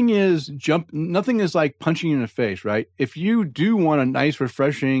 Nothing is like punching you in the face, right? If you do want a nice,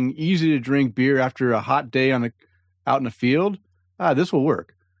 refreshing, easy to drink beer after a hot day out in the field, this will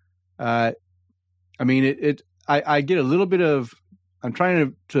work. I mean, I get a little bit of, I'm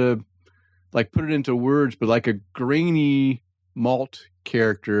trying to like put it into words, but like a grainy malt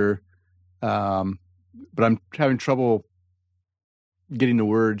character. But I'm having trouble getting the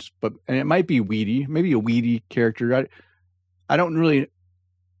words, and it might be weedy, maybe a weedy character. I don't really,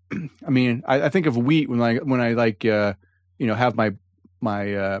 I mean, I think of wheat when I like, have my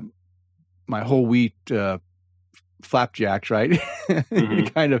whole wheat, flapjacks, right?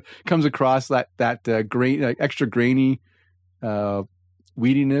 It kind of comes across that grain, like extra grainy,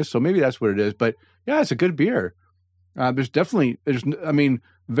 weediness. So maybe that's what it is, but yeah, it's a good beer. There's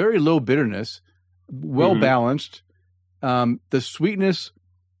very low bitterness, well balanced. The sweetness,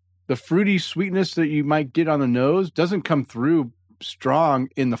 the fruity sweetness that you might get on the nose doesn't come through strong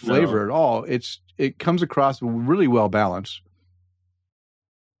in the flavor at all. It comes across really well balanced.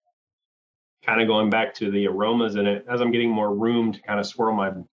 Kind of going back to the aromas in it, as I'm getting more room to kind of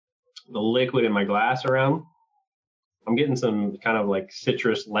swirl the liquid in my glass around, I'm getting some kind of like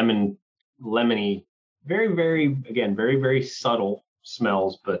citrus, lemony, very, very, again, very, very subtle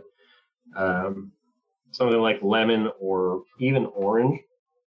smells, but something like lemon or even orange.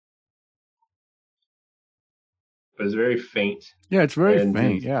 But it's very faint. Yeah, it's very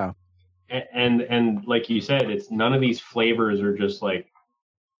faint. Yeah, and like you said, it's none of these flavors are just like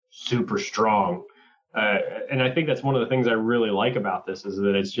super strong. And I think that's one of the things I really like about this is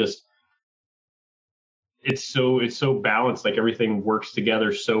that it's so balanced. Like everything works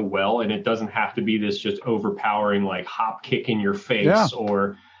together so well, and it doesn't have to be this just overpowering like hop kick in your face,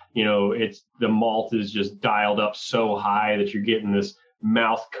 or it's the malt is just dialed up so high that you're getting this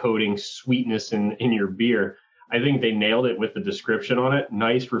mouth coating sweetness in your beer. I think they nailed it with the description on it.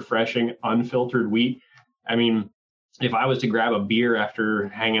 Nice, refreshing, unfiltered wheat. I mean, if I was to grab a beer after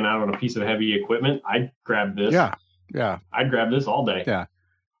hanging out on a piece of heavy equipment, I'd grab this. Yeah. I'd grab this all day.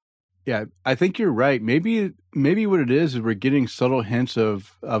 Yeah. I think you're right. Maybe what it is we're getting subtle hints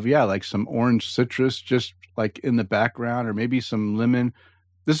of like some orange citrus just like in the background, or maybe some lemon.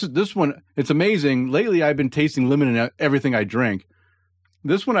 This one, it's amazing. Lately, I've been tasting lemon in everything I drink.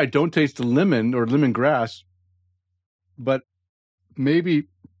 This one, I don't taste the lemon or lemongrass, but maybe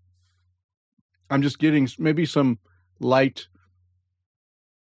I'm just getting maybe some light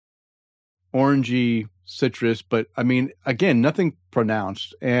orangey citrus, but I mean, again, nothing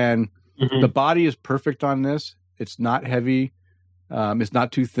pronounced. And the body is perfect on this. It's not heavy. It's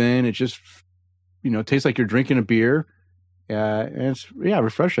not too thin. It just, tastes like you're drinking a beer. and it's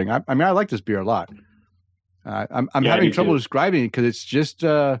refreshing. I mean, I like this beer a lot. I'm Yeah, having me trouble too. describing it because it's just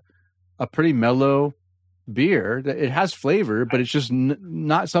a pretty mellow beer. It has flavor, but it's just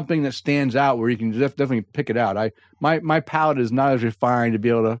not something that stands out where you can definitely pick it out. My palate is not as refined to be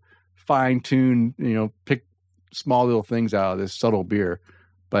able to fine tune, pick small little things out of this subtle beer.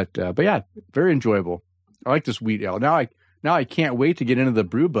 But yeah, very enjoyable. I like this wheat ale. Now I can't wait to get into the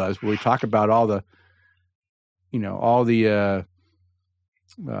brew buzz where we talk about all the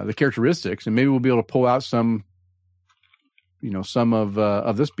characteristics, and maybe we'll be able to pull out some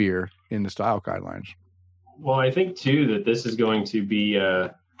of this beer in the style guidelines. Well, I think too that this is going to be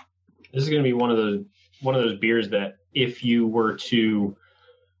one of those beers that if you were to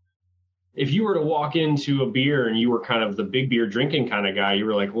walk into a beer and you were kind of the big beer drinking kind of guy, you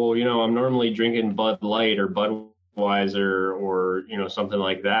were like, well, I'm normally drinking Bud Light or Budweiser or something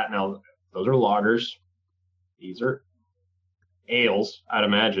like that. Now those are lagers. These are ales, I'd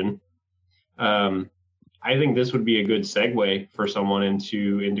imagine. I think this would be a good segue for someone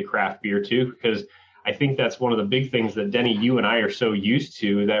into craft beer too, because I think that's one of the big things that Denny, you and I are so used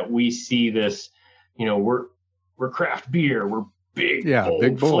to, that we see this, we're craft beer, we're big,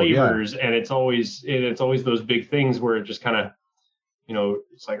 bold flavors, and it's always those big things where it just kind of,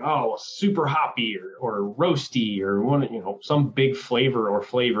 it's like, oh, super hoppy or roasty or some big flavor or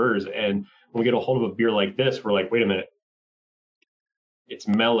flavors. And when we get a hold of a beer like this, we're like, wait a minute, it's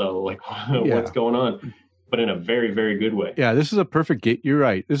mellow, like what's going on? But in a very, very good way. Yeah, this is a perfect you're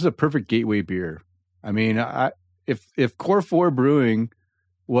right. This is a perfect gateway beer. I mean, if Core 4 Brewing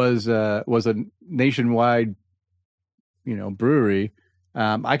was a nationwide, brewery,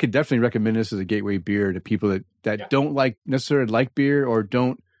 I could definitely recommend this as a gateway beer to people that don't necessarily like beer or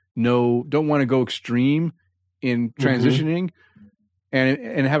don't want to go extreme in transitioning,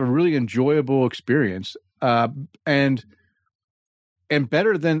 and have a really enjoyable experience. And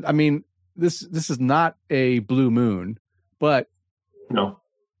better than, I mean, this is not a Blue Moon, but no.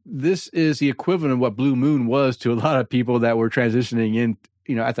 This is the equivalent of what Blue Moon was to a lot of people that were transitioning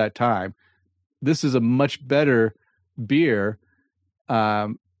in, at that time. This is a much better beer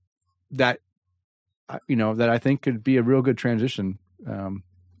that I think could be a real good transition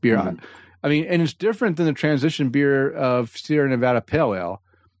beer. Mm-hmm. I mean, and it's different than the transition beer of Sierra Nevada Pale Ale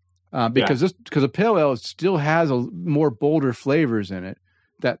because a Pale Ale still has a more bolder flavors in it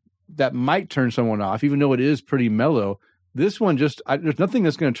that might turn someone off, even though it is pretty mellow. This one there's nothing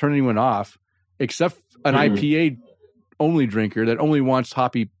that's going to turn anyone off except an IPA only drinker that only wants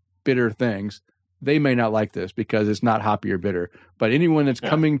hoppy, bitter things. They may not like this because it's not hoppy or bitter. But anyone that's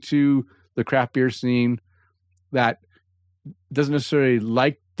coming to the craft beer scene that doesn't necessarily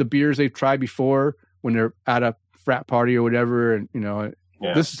like the beers they've tried before when they're at a frat party or whatever, and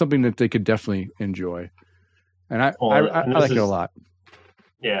this is something that they could definitely enjoy. And I like it a lot.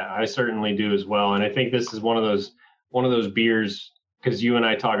 Yeah, I certainly do as well. And I think this is one of those beers, because you and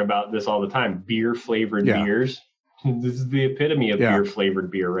I talk about this all the time, beer flavored beers. This is the epitome of beer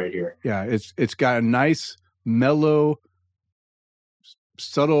flavored beer right here. Yeah, it's got a nice, mellow,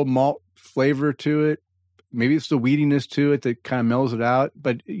 subtle malt flavor to it. Maybe it's the weediness to it that kind of mellows it out.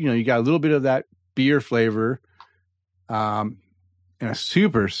 But, you got a little bit of that beer flavor and a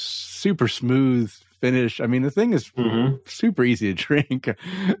super, super smooth finish. I mean, the thing is super easy to drink.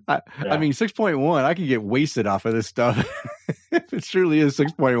 I mean, 6.1, I could get wasted off of this stuff if it truly is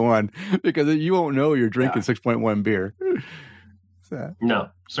 6.1, because you won't know you're drinking 6.1 beer. So, no,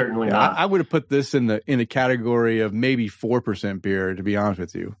 certainly not. I would have put this in the category of maybe 4% beer, to be honest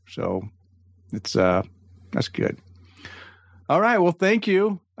with you. So it's that's good. All right. Well, thank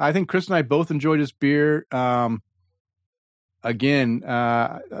you. I think Chris and I both enjoyed this beer. Again,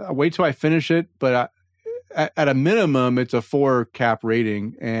 I'll wait till I finish it, but at a minimum, it's a 4 cap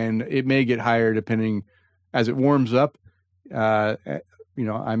rating, and it may get higher depending as it warms up. I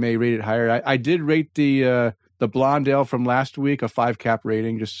may rate it higher. I did rate the blonde ale from last week a 5 cap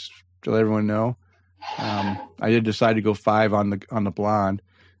rating, just to let everyone know. I did decide to go 5 on the blonde,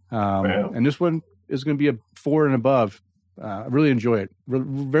 and this one is going to be a 4 and above. I really enjoy it.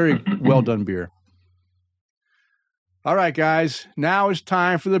 Very well done beer. All right, guys, now it's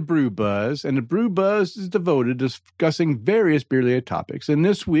time for the Brew Buzz, and the Brew Buzz is devoted to discussing various beer-related topics. And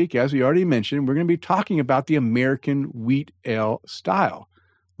this week, as we already mentioned, we're going to be talking about the American wheat ale style,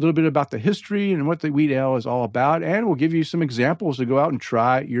 a little bit about the history and what the wheat ale is all about, and we'll give you some examples to go out and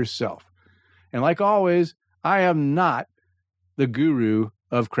try yourself. And like always, I am not the guru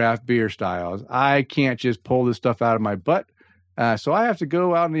of craft beer styles. I can't just pull this stuff out of my butt. So I have to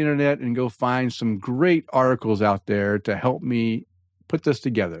go out on the internet and go find some great articles out there to help me put this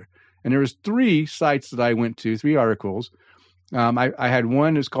together. And there was 3 sites that I went to, 3 articles. I had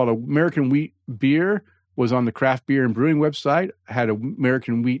one. It's called American Wheat Beer. Was on the Craft Beer and Brewing website. I had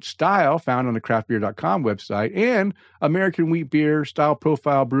American Wheat Style found on the craftbeer.com website, and American Wheat Beer Style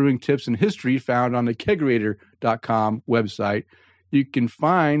Profile Brewing Tips and History found on the kegerator.com website. You can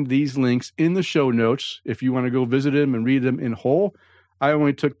find these links in the show notes if you want to go visit them and read them in whole. I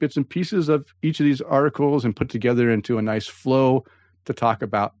only took bits and pieces of each of these articles and put together into a nice flow to talk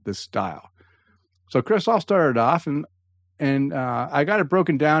about this style. So, Chris, I'll start it off, and I got it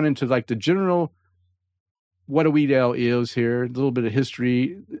broken down into like the general what a wheat ale is here, a little bit of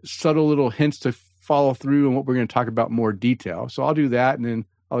history, subtle little hints to follow through and what we're going to talk about in more detail. So I'll do that, and then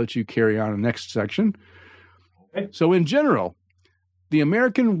I'll let you carry on the next section. Okay. So in general, the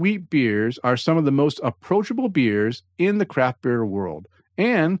American wheat beers are some of the most approachable beers in the craft beer world,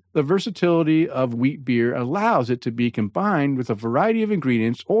 and the versatility of wheat beer allows it to be combined with a variety of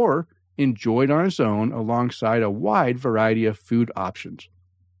ingredients or enjoyed on its own alongside a wide variety of food options.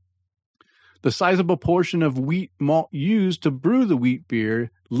 The sizable portion of wheat malt used to brew the wheat beer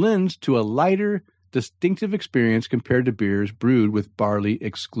lends to a lighter, distinctive experience compared to beers brewed with barley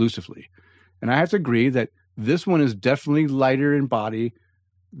exclusively. And I have to agree that this one is definitely lighter in body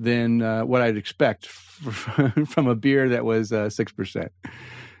than what I'd expect from a beer that was 6%.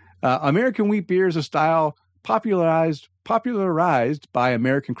 American wheat beer is a style popularized by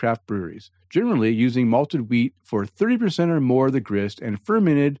American craft breweries, generally using malted wheat for 30% or more of the grist and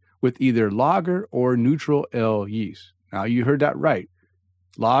fermented with either lager or neutral ale yeast. Now, you heard that right.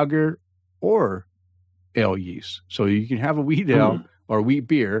 Lager or ale yeast. So you can have a wheat ale or wheat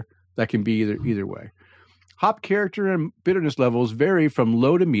beer that can be either way. Hop character and bitterness levels vary from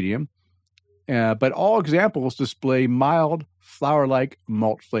low to medium, but all examples display mild, flour-like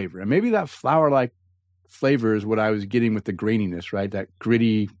malt flavor. And maybe that flour-like flavor is what I was getting with the graininess, right? That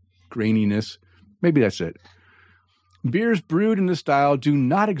gritty graininess. Maybe that's it. Beers brewed in this style do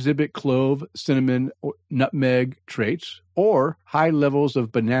not exhibit clove, cinnamon, or nutmeg traits or high levels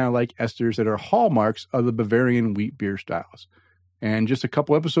of banana-like esters that are hallmarks of the Bavarian wheat beer styles. And just a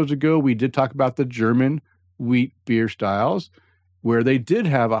couple episodes ago, we did talk about the German wheat beer styles, where they did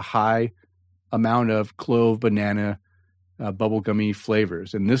have a high amount of clove, banana, bubblegummy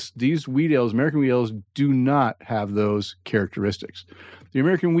flavors. And these wheat ales, American wheat ales, do not have those characteristics. The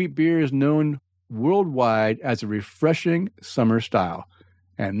American wheat beer is known worldwide as a refreshing summer style.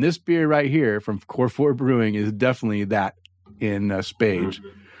 And this beer right here from Core 4 Brewing is definitely that in spades.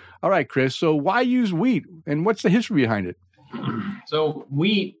 All right, Chris, so why use wheat and what's the history behind it? So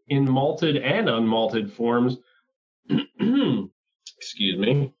wheat in malted and unmalted forms, excuse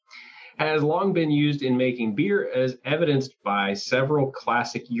me, has long been used in making beer, as evidenced by several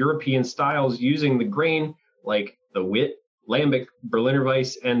classic European styles using the grain like the wit, Lambic, Berliner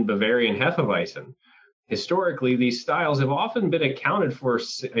Weiss, and Bavarian Hefeweizen. Historically, these styles have often been accounted for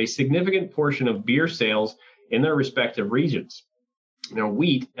a significant portion of beer sales in their respective regions. Now,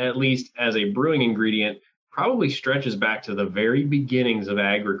 wheat, at least as a brewing ingredient, probably stretches back to the very beginnings of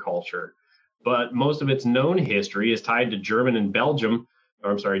agriculture, but most of its known history is tied to Germany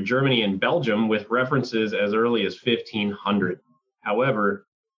and Belgium, with references as early as 1500. However,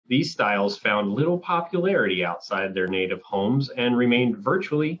 these styles found little popularity outside their native homes and remained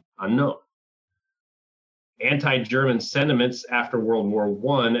virtually unknown. Anti-German sentiments after World War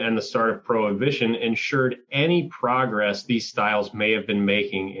I and the start of Prohibition ensured any progress these styles may have been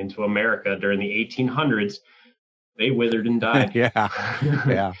making into America during the 1800s, they withered and died.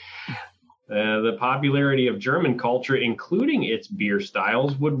 Yeah. The popularity of German culture, including its beer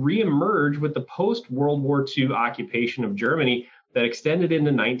styles, would reemerge with the post-World War II occupation of Germany that extended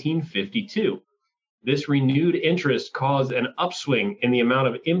into 1952. This renewed interest caused an upswing in the amount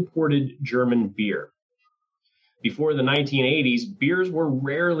of imported German beer. Before the 1980s, beers were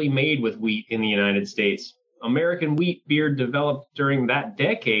rarely made with wheat in the United States. American wheat beer developed during that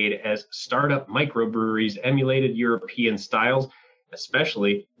decade as startup microbreweries emulated European styles,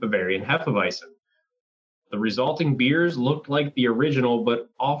 especially Bavarian Hefeweizen. The resulting beers looked like the original, but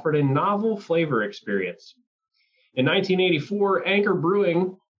offered a novel flavor experience. In 1984, Anchor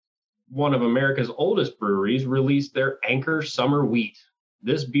Brewing, one of America's oldest breweries, released their Anchor Summer Wheat.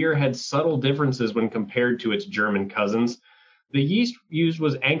 This beer had subtle differences when compared to its German cousins. The yeast used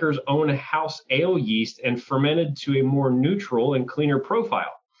was Anchor's own house ale yeast and fermented to a more neutral and cleaner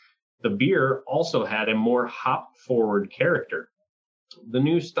profile. The beer also had a more hop-forward character. The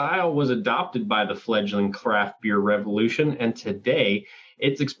new style was adopted by the fledgling craft beer revolution, and today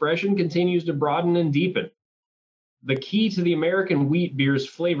its expression continues to broaden and deepen. The key to the American wheat beer's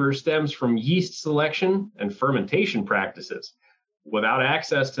flavor stems from yeast selection and fermentation practices. without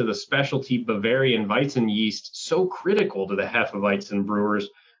access to the specialty Bavarian Weizen yeast so critical to the Hefeweizen brewers,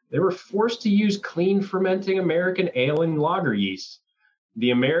 they were forced to use clean fermenting American ale and lager yeast.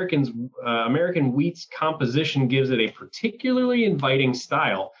 The American wheat's composition gives it a particularly inviting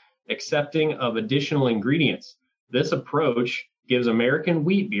style, accepting of additional ingredients. This approach gives American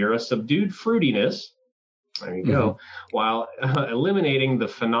wheat beer a subdued fruitiness, there you go, while eliminating the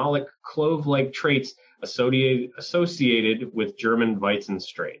phenolic clove-like traits associated with German Weizen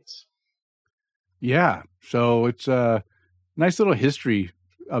strains. Yeah, so it's a nice little history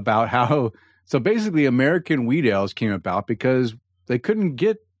about how, so basically American wheat ales came about because they couldn't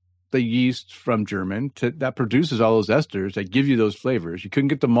get the yeast from German that produces all those esters that give you those flavors. You couldn't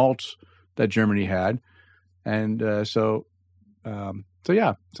get the malts that Germany had. And so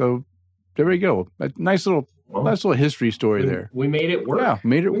there we go. A nice little history story there. We made it work. Yeah,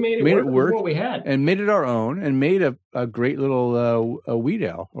 made it work with what we had, and made it our own, and made a great little wheat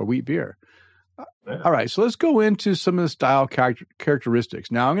ale or wheat beer. Yeah. All right, so let's go into some of the style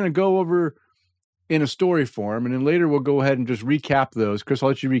characteristics. Now I'm going to go over in a story form, and then later we'll go ahead and just recap those. Chris, I'll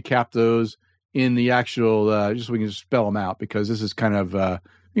let you recap those in the actual, just so we can just spell them out, because this is kind of, a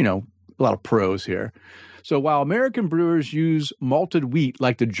lot of prose here. So while American brewers use malted wheat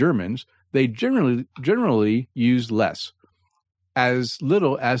like the Germans, they generally use less, as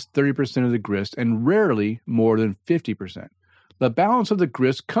little as 30% of the grist, and rarely more than 50%. The balance of the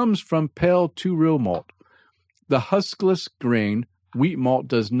grist comes from pale two-row malt. The huskless grain wheat malt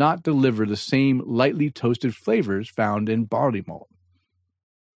does not deliver the same lightly toasted flavors found in barley malt.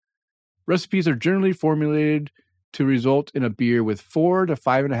 Recipes are generally formulated to result in a beer with 4 to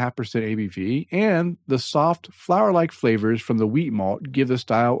 5.5% ABV, and the soft, flour-like flavors from the wheat malt give the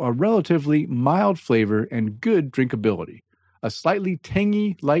style a relatively mild flavor and good drinkability. A slightly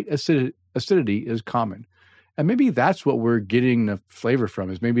tangy, light acidity is common. And maybe that's what we're getting the flavor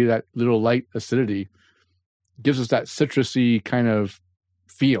from, is maybe that little light acidity gives us that citrusy kind of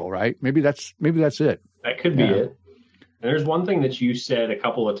feel, right? Maybe that's it. That could be it. And there's one thing that you said a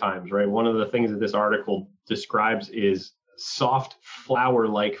couple of times, right? One of the things that this article describes is soft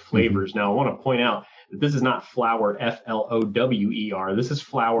flour-like flavors. Now, I want to point out that this is not flour, Flower. This is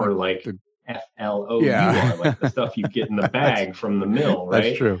flour like FLOUR, like the stuff you get in the bag from the mill, right?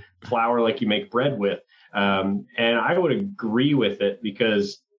 That's true. Flour like you make bread with. And I would agree with it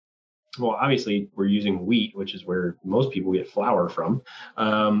because, well, obviously we're using wheat, which is where most people get flour from.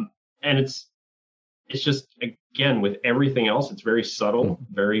 And it's just, again, with everything else, it's very subtle,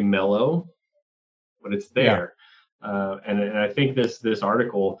 very mellow, but it's there. And I think this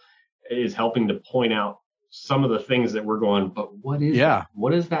article is helping to point out some of the things that we're going, but what is that?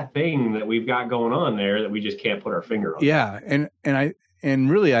 What is that thing that we've got going on there that we just can't put our finger on? Yeah,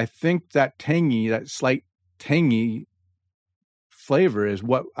 and really, I think that slight tangy flavor is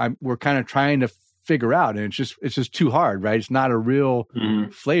what we're kind of trying to figure out, and it's just too hard, right? It's not a real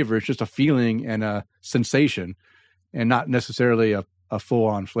flavor; it's just a feeling and a sensation, and not necessarily a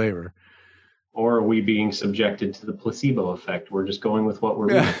full-on flavor. Or are we being subjected to the placebo effect? We're just going with what we're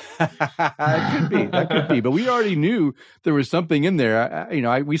reading. That could be. But we already knew there was something in there.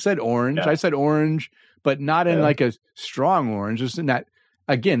 We said orange. Yeah. I said orange, but not in like a strong orange. Just in that,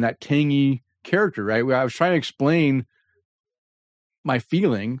 again, that tangy character, right? I was trying to explain my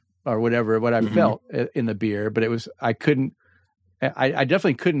feeling or whatever, what I felt in the beer, but I I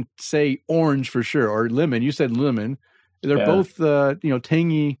definitely couldn't say orange for sure, or lemon. You said lemon. They're both,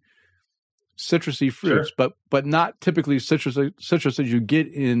 tangy, citrusy fruits, but not typically citrus that you get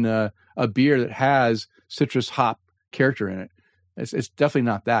in a beer that has citrus hop character in it. It's definitely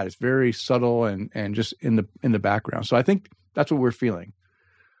not that. It's very subtle and just in the background. So I think that's what we're feeling.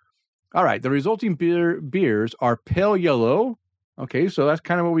 All right, the resulting beers are pale yellow. Okay, so that's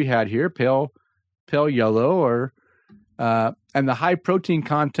kind of what we had here, pale yellow, or and the high protein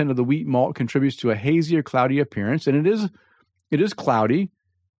content of the wheat malt contributes to a hazy or cloudy appearance, and it is cloudy.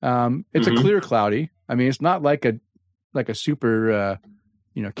 It's a clear cloudy. I mean, it's not like a super,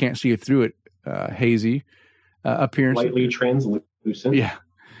 can't see it through it, hazy appearance. Lightly translucent. Yeah.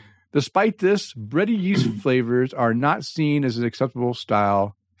 Despite this, bready yeast flavors are not seen as an acceptable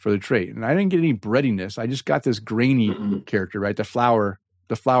style for the trait. And I didn't get any breadiness. I just got this grainy character, right? The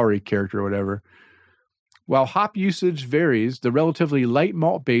floury character or whatever. While hop usage varies, the relatively light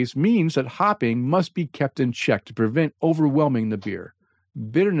malt base means that hopping must be kept in check to prevent overwhelming the beer.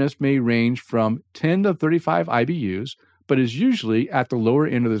 Bitterness may range from 10 to 35 IBUs, but is usually at the lower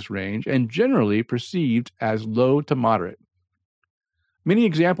end of this range and generally perceived as low to moderate. Many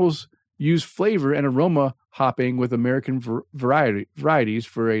examples use flavor and aroma hopping with American varieties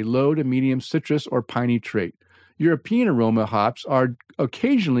for a low to medium citrus or piney trait. European aroma hops are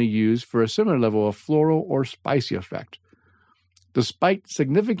occasionally used for a similar level of floral or spicy effect. Despite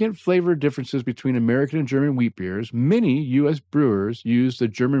significant flavor differences between American and German wheat beers, many U.S. brewers use the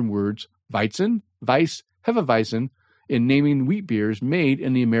German words Weizen, Weiss, Hefeweizen in naming wheat beers made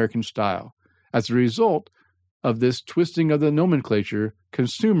in the American style. As a result of this twisting of the nomenclature,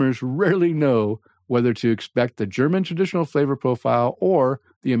 consumers rarely know whether to expect the German traditional flavor profile or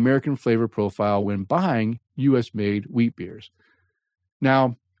the American flavor profile when buying U.S.-made wheat beers.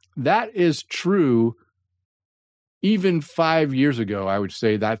 Now, that is true. Even 5 years ago, I would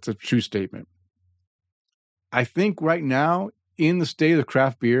say that's a true statement. I think right now, in the state of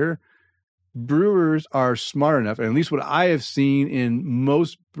craft beer, brewers are smart enough, and at least what I have seen in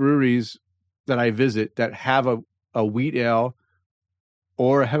most breweries that I visit that have a wheat ale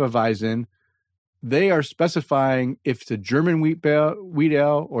or a Hefeweizen, they are specifying if it's a German wheat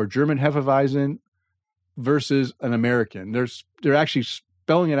ale or German Hefeweizen versus an American. They're actually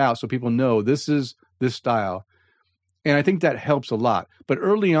spelling it out so people know this is this style. And I think that helps a lot. But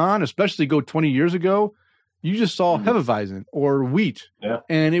early on, especially go 20 years ago, you just saw Hefeweizen or wheat. Yeah.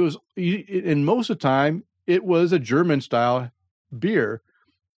 And and most of the time, it was a German style beer.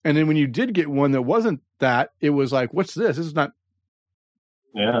 And then when you did get one that wasn't that, it was like, what's this? This is not.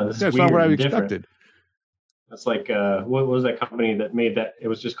 Yeah, this is it's weird not what I and expected. Different. That's like, what was that company that made that? It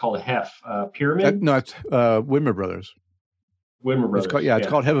was just called Hef. Pyramid? No, it's Widmer Brothers. Widmer Brothers. It's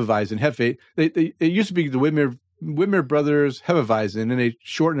called Hefeweizen. Hefe. It used to be the Widmer Brothers Hefeweizen, and they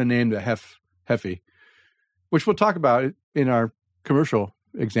shortened the name to Hefe, which we'll talk about in our commercial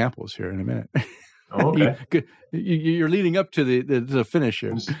examples here in a minute. Oh, okay. You're leading up to the finish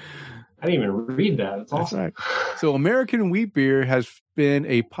here. I didn't even read that. That's awesome. That's right. So American wheat beer has been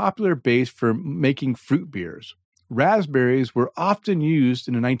a popular base for making fruit beers. Raspberries were often used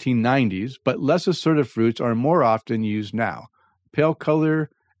in the 1990s, but less assertive fruits are more often used now. Pale color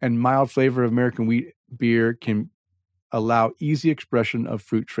and mild flavor of American wheat beer can allow easy expression of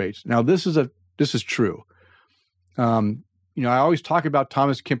fruit traits. Now, this is true. I always talk about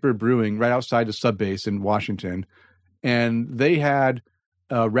Thomas Kemper Brewing right outside the subbase in Washington, and they had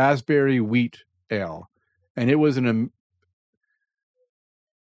a raspberry wheat ale, and it was an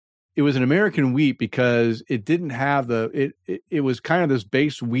American wheat because it didn't have it was kind of this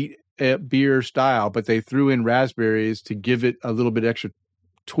base wheat beer style, but they threw in raspberries to give it a little bit extra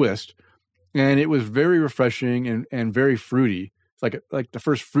twist. And it was very refreshing and very fruity. It's like the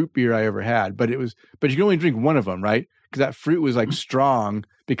first fruit beer I ever had, but you can only drink one of them, right? Because that fruit was like strong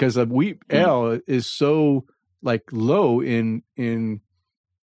because the wheat ale is so like low in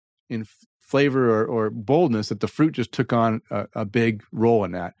flavor or boldness that the fruit just took on a big role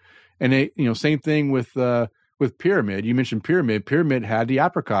in that. And same thing with Pyramid. You mentioned Pyramid. Pyramid had the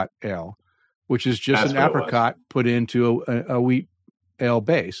apricot ale, which is just an apricot put into a wheat ale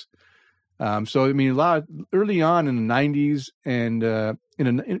base. So I mean, early on in the 90s and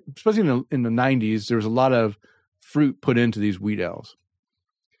especially in the 90s, there was a lot of fruit put into these wheat ales.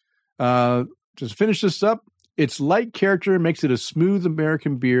 To finish this up, its light character makes it a smooth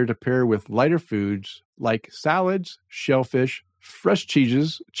American beer to pair with lighter foods like salads, shellfish, fresh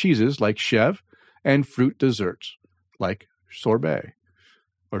cheeses like Chev, and fruit desserts like sorbet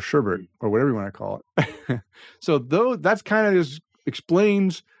or sherbet or whatever you want to call it. So that's kind of just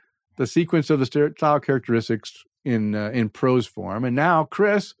explains the sequence of the style characteristics in prose form. And now,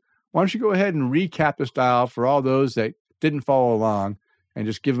 Chris, why don't you go ahead and recap the style for all those that didn't follow along and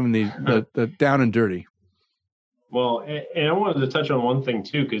just give them the down and dirty. Well, and I wanted to touch on one thing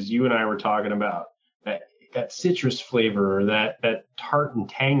too, because you and I were talking about that citrus flavor, or that tart and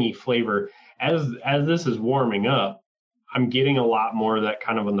tangy flavor. As this is warming up, I'm getting a lot more of that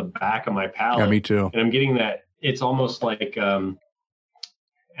kind of on the back of my palate. Yeah, me too. And I'm getting that it's almost like, and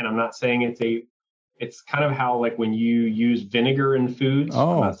I'm not saying it's kind of how like when you use vinegar in foods.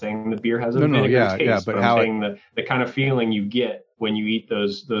 I'm not saying the beer has a vinegar taste, but I'm saying the kind of feeling you get when you eat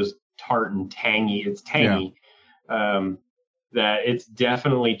those tart and tangy. It's tangy. Yeah. That it's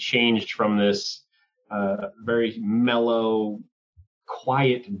definitely changed from this very mellow,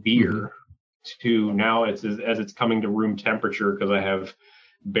 quiet beer to now as it's coming to room temperature, because I have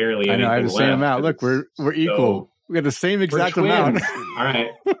barely anything left. I have the same amount. Look, we're equal. We got the same exact amount. All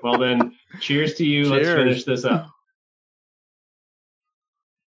right. Well, then, cheers to you. Cheers. Let's finish this up.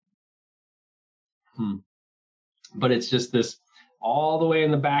 But it's just this all the way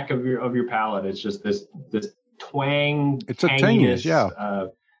in the back of your palate. It's just this twang. It's a tanginess,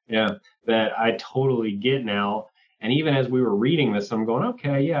 that I totally get now. And even as we were reading this, I'm going,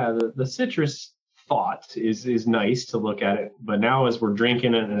 okay, yeah, the citrus thought is nice to look at it. But now as we're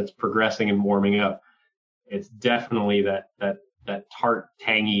drinking it and it's progressing and warming up, it's definitely that tart,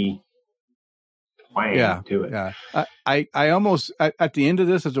 tangy twang to it. Yeah. I almost at the end of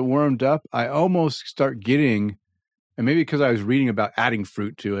this, as it warmed up, I almost start getting, and maybe because I was reading about adding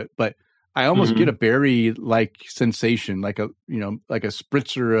fruit to it, but I almost get a berry like sensation, like a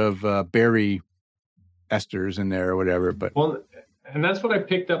spritzer of berry esters in there or whatever. But and that's what I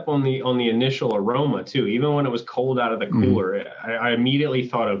picked up on the initial aroma too. Even when it was cold out of the cooler, I immediately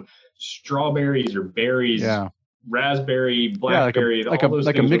thought of strawberries or berries, raspberry, blackberry, like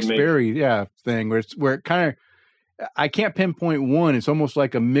a mixed berry, thing where it kind of, I can't pinpoint one. It's almost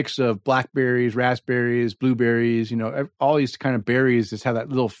like a mix of blackberries, raspberries, blueberries. All these kind of berries just have that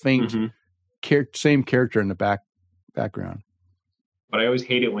little faint same character in the background. But I always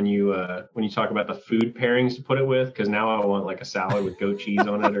hate it when you talk about the food pairings to put it with, because now I want like a salad with goat cheese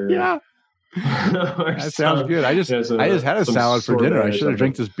on it, or that sounds good. I just had a salad for dinner. I should have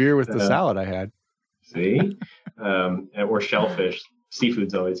drank this beer with the salad I had. See, or shellfish.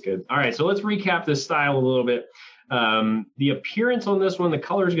 Seafood's always good. All right, so let's recap this style a little bit. The appearance on this one, the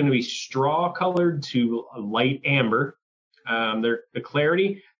color is going to be straw colored to a light amber. The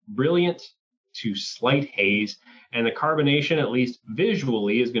clarity, brilliant to slight haze. And the carbonation, at least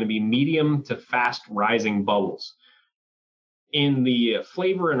visually, is going to be medium to fast rising bubbles. In the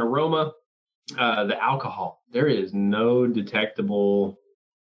flavor and aroma, the alcohol, there is no detectable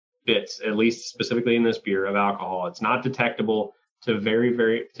bits, at least specifically in this beer, of alcohol. It's not detectable to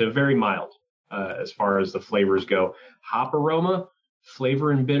very mild as far as the flavors go. Hop aroma,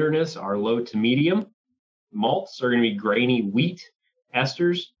 flavor and bitterness are low to medium. Malts are going to be grainy wheat.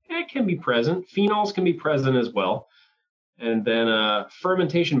 Esters, it can be present. Phenols can be present as well. And then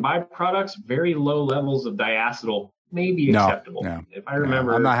fermentation byproducts, very low levels of diacetyl may be acceptable. No, if I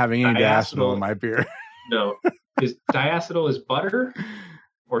remember, I'm not having any diacetyl in my beer. No. Diacetyl is butter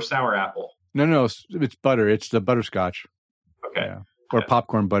or sour apple? No, it's butter. It's the butterscotch. Okay. Yeah. Or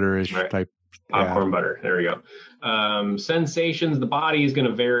popcorn butter-ish type. Popcorn butter. There we go. Sensations, the body is going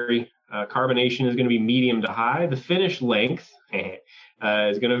to vary. Carbonation is going to be medium to high. The finish length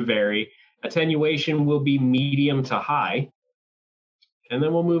is going to vary. Attenuation will be medium to high. And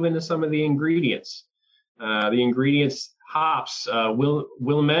then we'll move into some of the ingredients. The ingredients, hops,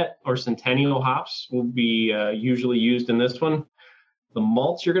 Willamette or Centennial hops will be usually used in this one. The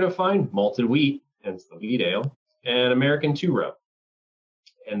malts you're going to find, malted wheat, hence the wheat ale, and American two-row.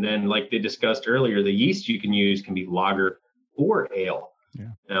 And then, like they discussed earlier, the yeast you can use can be lager or ale. Yeah.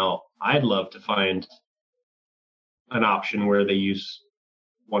 Now, I'd love to find an option where they use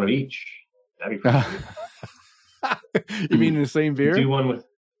one of each. That'd be pretty cool. You mean in the same beer? Do one with,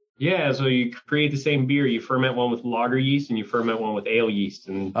 so you create the same beer. You ferment one with lager yeast and you ferment one with ale yeast,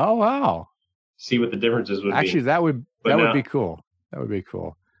 and oh wow, see what the differences would be. Actually, that would be cool. That would be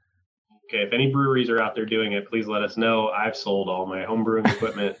cool. Okay, if any breweries are out there doing it, please let us know. I've sold all my home brewing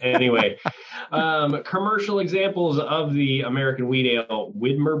equipment. Anyway, commercial examples of the American wheat ale: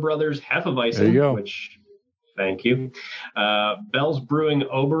 Widmer Brothers Hefeweizen, there you go. Which, thank you. Bell's Brewing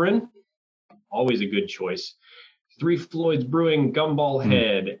Oberon, always a good choice. Three Floyds Brewing Gumball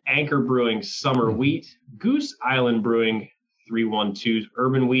Head, Anchor Brewing Summer Wheat, Goose Island Brewing 312's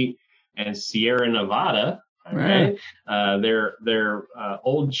Urban Wheat, and Sierra Nevada. Okay. They're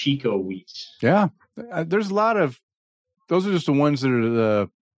Old Chico wheat. Yeah. There's a lot of, those are just the ones that are the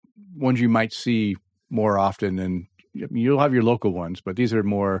ones you might see more often. And you'll have your local ones, but these are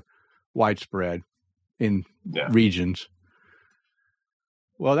more widespread in regions.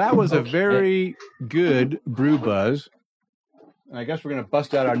 Well, that was a very good brew buzz. And I guess we're going to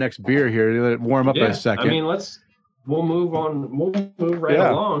bust out our next beer here. Let it warm up in a second. I mean, we'll move on. We'll move right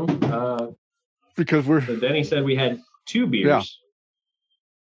along. Because so Denny said we had two beers. Yeah.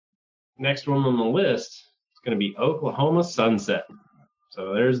 Next one on the list is going to be Oklahoma Sunset.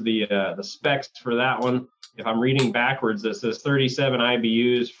 So there's the specs for that one. If I'm reading backwards, it says 37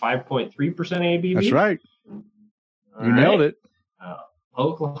 IBUs, 5.3% ABV. That's right. You nailed it.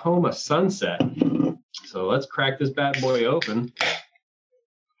 Oklahoma Sunset. So let's crack this bad boy open.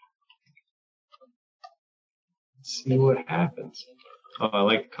 Let's see what happens. Oh, I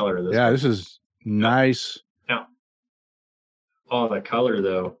like the color of this. Yeah, this is nice. Now, the color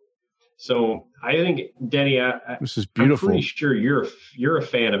though. So I think, Denny, this is beautiful. I'm pretty sure you're a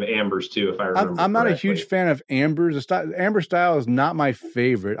fan of ambers too, if I remember. I'm not a huge fan of ambers. The amber style is not my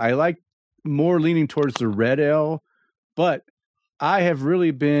favorite. I like more leaning towards the red ale, but I have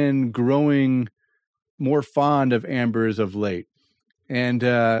really been growing more fond of ambers of late, and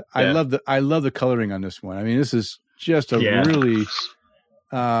I love the coloring on this one. I mean, this is just a really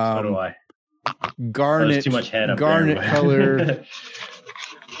so do I. Garnet, too much head up garnet there. color.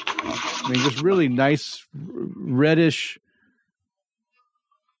 I mean, just really nice reddish,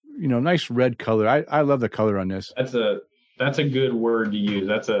 nice red color. I love the color on this. That's a good word to use.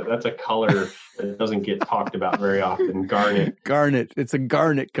 That's a color that doesn't get talked about very often. Garnet. Garnet. It's a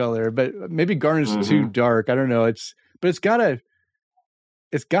garnet color, but maybe garnet's too dark. I don't know. It's got a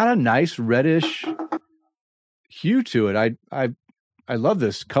nice reddish hue to it. I love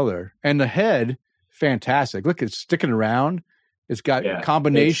this color. And the head, fantastic. Look, it's sticking around. It's got a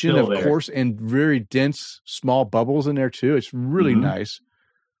combination of coarse and very dense small bubbles in there too. It's really nice.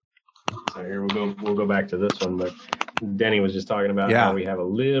 So here we'll go back to this one, but Denny was just talking about how we have a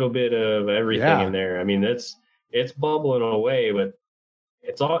little bit of everything in there. I mean, it's bubbling away, but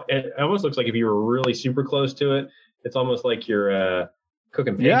it almost looks like if you were really super close to it, it's almost like you're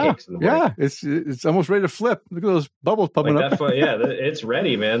cooking pancakes in the morning. Yeah, it's almost ready to flip. Look at those bubbles popping up. It's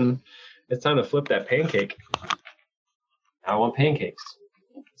ready, man. It's time to flip that pancake. I want pancakes.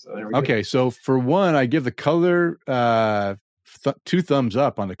 So there we go. So for one, I give the color 2 thumbs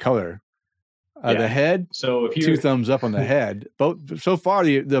up on the color. The head, so if 2 thumbs up on the head. Both so far,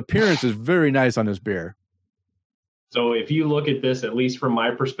 the appearance is very nice on this beer. So if you look at this, at least from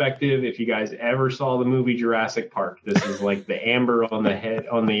my perspective, if you guys ever saw the movie Jurassic Park, this is like the amber on the head,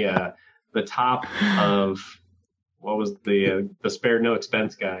 on the top of what was the spared no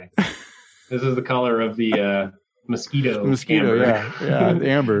expense guy. This is the color of the mosquito. Mosquito, amber. the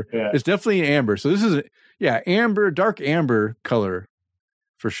amber. It's definitely amber. So this is amber, dark amber color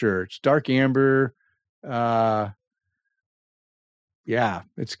for sure. It's dark amber. It's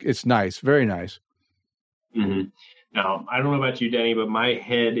nice, very nice. Mm-hmm. Now, I don't know about you, Denny, but my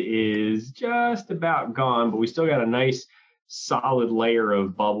head is just about gone, but we still got a nice solid layer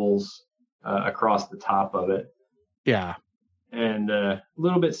of bubbles across the top of it. Yeah. And a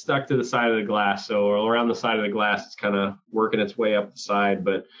little bit stuck to the side of the glass. So around the side of the glass, it's kind of working its way up the side,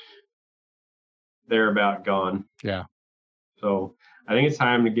 but they're about gone. Yeah. So I think it's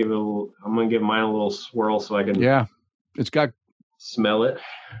time to I'm going to give mine a little swirl so I can it's got smell it.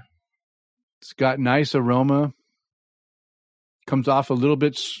 It's got nice aroma. Comes off a little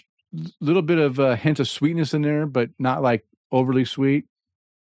bit of a hint of sweetness in there, but not like overly sweet.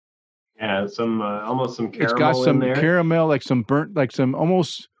 Yeah, some almost some caramel. It's got some in there. Caramel, like some burnt, like some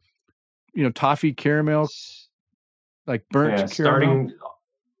almost toffee caramel, like burnt caramel.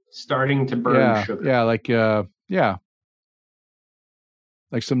 Starting to burn sugar. Yeah, like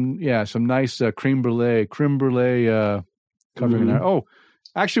like some nice creme brulee covering that. Oh,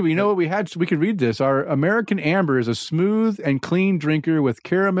 actually, what we had? So we could read this. Our American Amber is a smooth and clean drinker with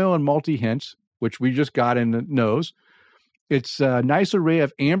caramel and malty hints, which we just got in the nose. Its nice array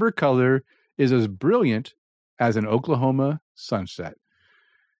of amber color is as brilliant as an Oklahoma sunset.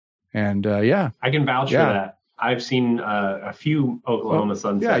 And I can vouch for that. I've seen a few Oklahoma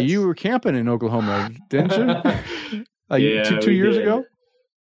sunsets. Yeah, you were camping in Oklahoma, didn't you? Like 2 years ago?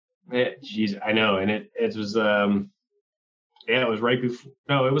 Geez, I know. And it was it was right before.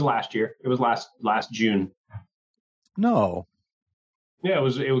 No, it was last year. It was last June. No. Yeah, it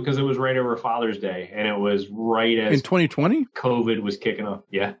was because it was right over Father's Day, and it was right as in 2020 COVID was kicking off.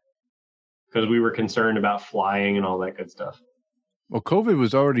 Yeah, because we were concerned about flying and all that good stuff. Well, COVID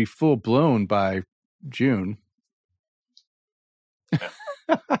was already full blown by June. Yeah.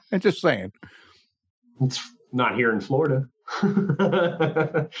 I'm just saying. It's not here in Florida.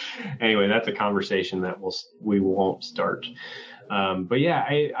 Anyway, that's a conversation that we won't start. But yeah,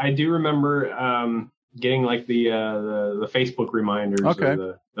 I do remember getting like the Facebook reminders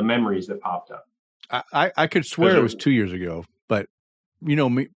or the memories that popped up. I could swear it was 2 years ago, but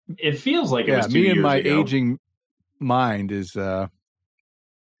me. It feels like it was 2 years ago. Me and my aging mind is don't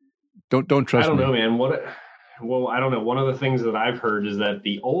trust me. I don't know, man. Well, I don't know. One of the things that I've heard is that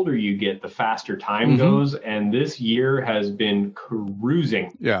the older you get, the faster time goes, and this year has been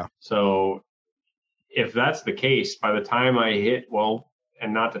cruising. Yeah. So if that's the case, by the time I hit,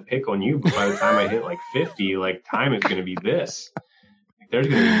 and not to pick on you, but by the time I hit like 50, like time is going to be this. There's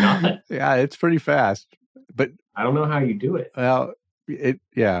going to be nothing. Yeah, it's pretty fast. But I don't know how you do it. Well,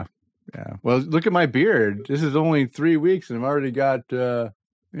 yeah. Well, look at my beard. This is only 3 weeks, and I've already got pretty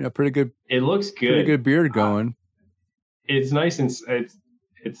good. It looks good. Pretty good beard going. It's nice and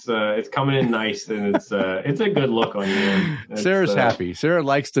it's coming in nice, and it's a good look on you. Sarah's happy. Sarah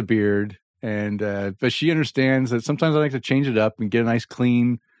likes the beard, and but she understands that sometimes I like to change it up and get a nice,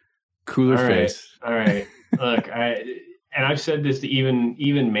 clean, cooler face. All right. Look, I've said this to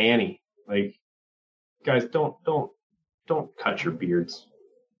even Manny. Like, guys, don't cut your beards.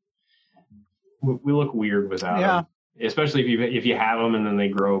 We look weird without them. Especially if you have them and then they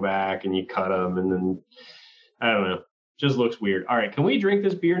grow back and you cut them and then I don't know. Just looks weird. All right, can we drink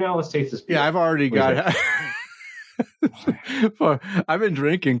this beer now? Let's taste this beer. Yeah, I've already got it. I've been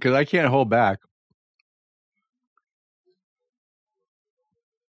drinking because I can't hold back.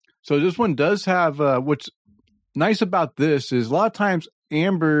 So this one does have what's nice about this is a lot of times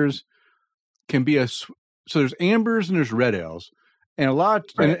ambers can be so there's ambers and there's red ales, and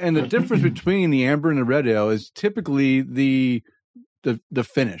and the difference between the amber and the red ale is typically the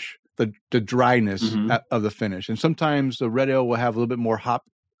finish, the dryness of the finish, and sometimes the red ale will have a little bit more hop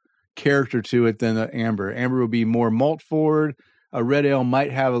character to it than the amber. Amber will be more malt forward. A red ale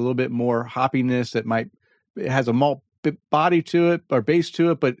might have a little bit more hoppiness it has a malt body to it or base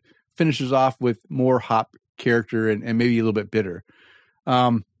to it, but finishes off with more hop character and maybe a little bit bitter.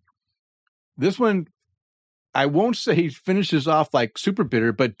 This one, I won't say finishes off like super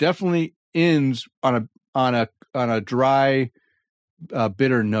bitter, but definitely ends on a dry,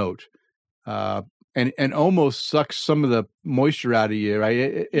 bitter note, and almost sucks some of the moisture out of you. Right,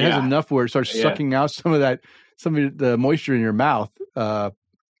 it has enough where it starts sucking out some of the moisture in your mouth,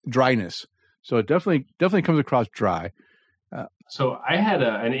 dryness. So it definitely comes across dry. So I had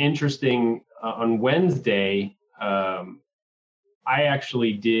an interesting on Wednesday. I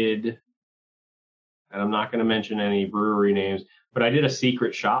actually did, and I'm not going to mention any brewery names, but I did a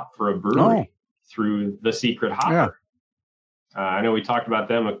secret shop for a brewery through the Secret Hopper. Yeah. I know we talked about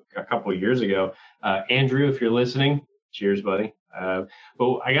them a couple of years ago. Andrew, if you're listening, cheers, buddy. But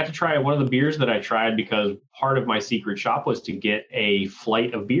I got to try one of the beers that I tried because part of my secret shop was to get a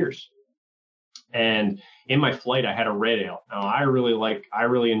flight of beers. And in my flight, I had a red ale. Now, I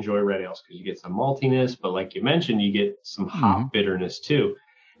really enjoy red ales because you get some maltiness, but like you mentioned, you get some hop bitterness too.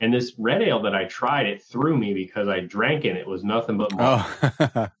 And this red ale that I tried, it threw me because I drank it. It was nothing but malt.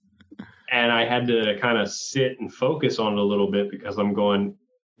 Oh. And I had to kind of sit and focus on it a little bit because I'm going,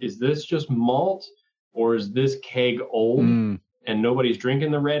 is this just malt or is this keg old and nobody's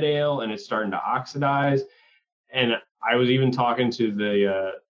drinking the red ale and it's starting to oxidize? And I was even talking to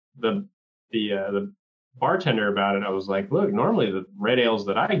the bartender about it. I was like, look, normally the red ales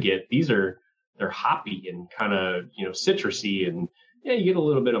that I get, they're hoppy and kind of, citrusy, and yeah, you get a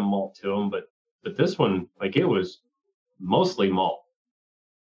little bit of malt to them, but this one, like, it was mostly malt,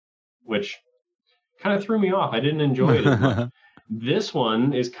 which kind of threw me off. I didn't enjoy it as much. This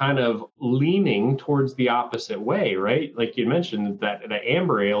one is kind of leaning towards the opposite way, right? Like you mentioned, that the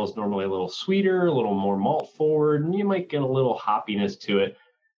amber ale is normally a little sweeter, a little more malt forward, and you might get a little hoppiness to it.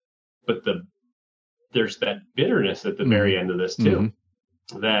 But there's that bitterness at the very end of this too,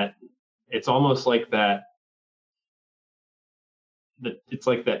 that it's almost like that it's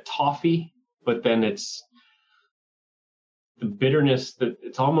like that toffee, but then it's the bitterness that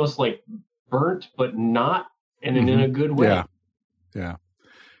it's almost like burnt, but not in a good way. Yeah.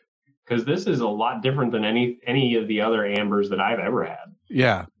 Because this is a lot different than any of the other ambers that I've ever had.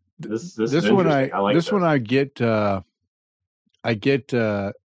 Yeah. This one I get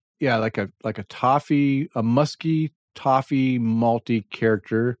like a toffee, a musky toffee malty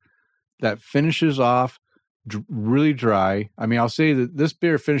character that finishes off really dry. I mean, I'll say that this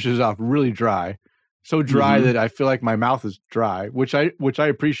beer finishes off really dry, so dry that I feel like my mouth is dry, which I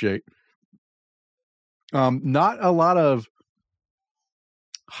appreciate. Not a lot of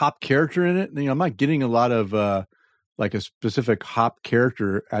hop character in it. I'm not getting a lot of like a specific hop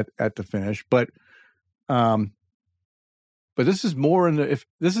character at the finish, but this is more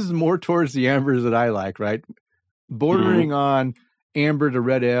this is more towards the ambers that I like, right? Bordering on amber to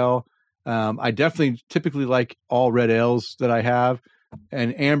red ale. I definitely typically like all red ales that I have,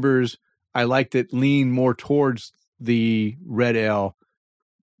 and ambers I like that lean more towards the red ale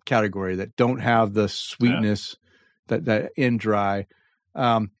category that don't have the sweetness that end dry.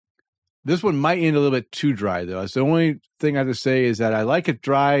 This one might end a little bit too dry though. That's the only thing I have to say is that I like a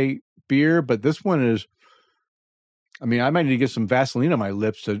dry beer, but this one is. I mean, I might need to get some Vaseline on my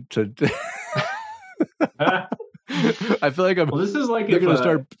lips to I feel like this is like they're going to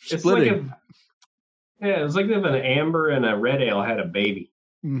start splitting. It's like if an amber and a red ale had a baby.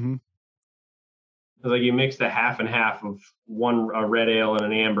 Mm-hmm. It's like you mixed a half and half of a red ale and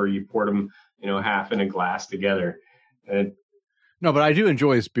an amber. You poured them, half in a glass together. No, but I do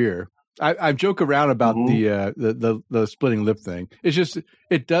enjoy this beer. I joke around about the splitting lip thing. It's just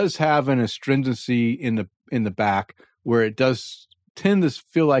it does have an astringency in the back where it does tend to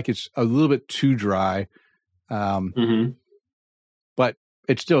feel like it's a little bit too dry. But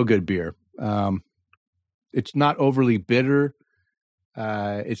it's still a good beer. It's not overly bitter.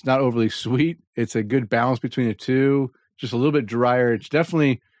 It's not overly sweet. It's a good balance between the two. Just a little bit drier. It's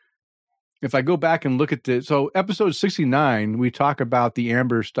definitely, if I go back and look at so episode 69, we talk about the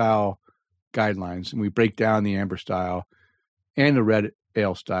amber style guidelines, and we break down the amber style and the red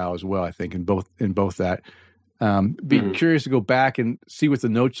ale style as well. I think in both that. Be curious to go back and see what the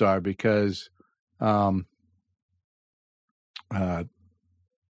notes are because,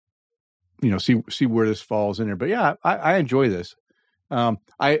 see where this falls in there. But yeah, I enjoy this.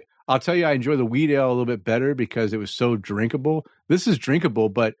 I'll tell you, I enjoy the wheat ale a little bit better because it was so drinkable. This is drinkable,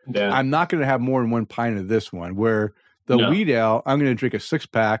 but I'm not going to have more than one pint of this one. Where the wheat ale, I'm going to drink a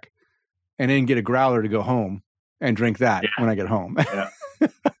 6-pack and then get a growler to go home and drink that when I get home. Yeah.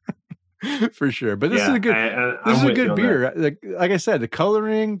 For sure. But this is a good, this is a good beer. Like I said, the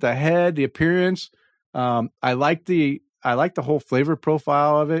coloring, the head, the appearance. I like the whole flavor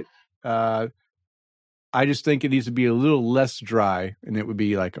profile of it. I just think it needs to be a little less dry, and it would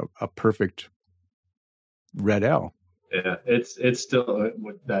be like a perfect red ale. Yeah, it's still,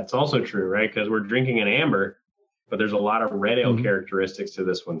 that's also true, right? Because we're drinking an amber, but there's a lot of red ale characteristics to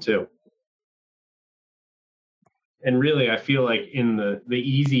this one too. And really, I feel like in the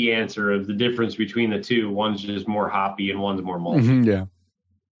easy answer of the difference between the two, one's just more hoppy and one's more malty. Yeah.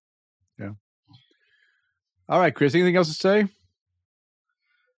 All right, Chris, anything else to say?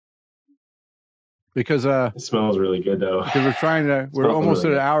 Because it smells really good though. Because we're almost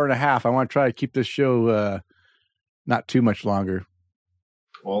at an hour and a half. I want to try to keep this show not too much longer.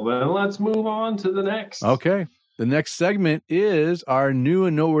 Well, then let's move on to the next. Okay. The next segment is our new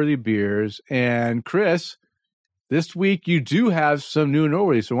and noteworthy beers. And Chris, this week you do have some new and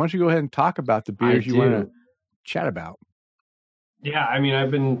noteworthy. So why don't you go ahead and talk about the beers you want to chat about? Yeah, I mean,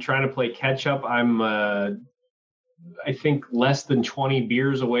 I've been trying to play catch up. I'm I think less than 20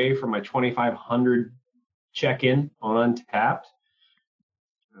 beers away from my 2,500 check-in on Untapped.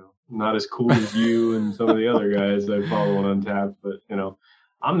 Not as cool as you and some of the other guys I follow on Untapped, but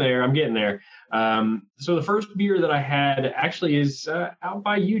I'm there. I'm getting there. So the first beer that I had actually is out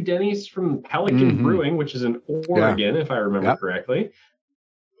by you, Denny's, from Pelican Brewing, which is in Oregon, if I remember correctly.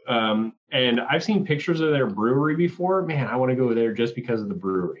 And I've seen pictures of their brewery before. Man, I want to go there just because of the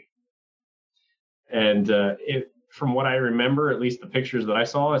brewery. And from what I remember, at least the pictures that I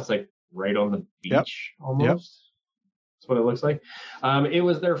saw, it's like right on the beach almost. Yep. That's what it looks like. It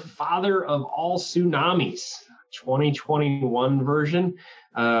was their Father of All Tsunamis 2021 version.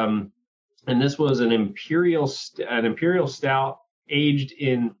 And this was an imperial stout aged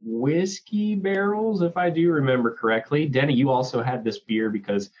in whiskey barrels, if I do remember correctly. Denny, you also had this beer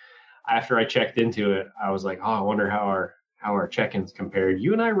because after I checked into it, I was like, oh, I wonder how our check-ins compared.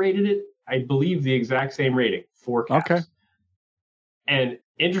 You and I rated it, I believe, the exact same rating, 4 caps. Okay. And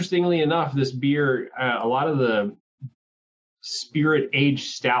interestingly enough, this beer, a lot of the spirit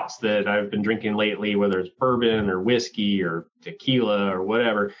aged stouts that I've been drinking lately, whether it's bourbon or whiskey or tequila or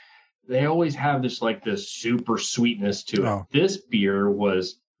whatever, they always have this super sweetness to it. This beer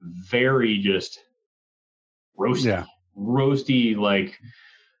was very just roasty. Yeah. Roasty, like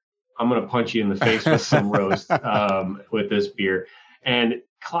I'm going to punch you in the face with some roast with this beer. And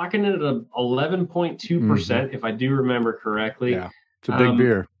clocking it at 11.2%, if I do remember correctly. Yeah, it's a big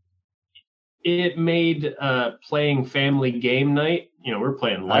beer. It made playing family game night. We're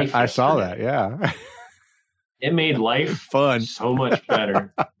playing Life. I saw that, yeah. It made Life fun so much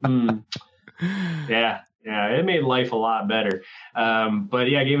better. Yeah, it made Life a lot better. But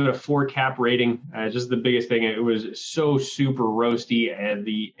yeah, I gave it a 4 cap rating. Just the biggest thing, it was so super roasty, and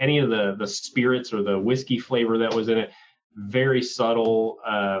any of the spirits or the whiskey flavor that was in it, very subtle,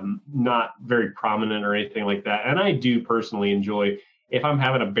 not very prominent or anything like that. And I do personally enjoy, if I'm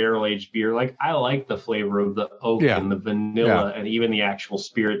having a barrel-aged beer, like I like the flavor of the oak and the vanilla and even the actual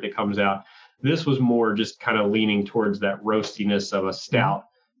spirit that comes out. This was more just kind of leaning towards that roastiness of a stout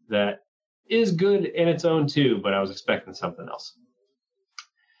that is good in its own too, but I was expecting something else.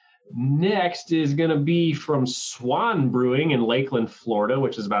 Next is going to be from Swan Brewing in Lakeland, Florida,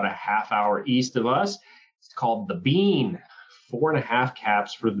 which is about a half hour east of us. It's called The Bean. 4.5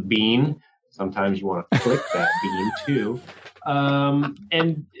 caps for The Bean. Sometimes you want to click that bean too.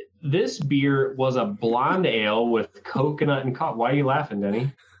 And this beer was a blonde ale with coconut and coffee. Why are you laughing,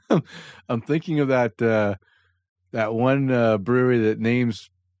 Denny? I'm thinking of that one brewery that names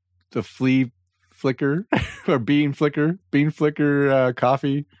the flea flicker or bean flicker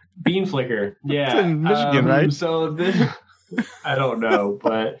coffee. Bean flicker, yeah. It's in Michigan, right? So this, I don't know,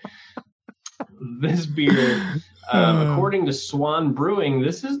 but this beer, according to Swan Brewing,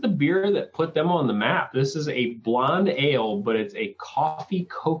 this is the beer that put them on the map. This is a blonde ale, but it's a coffee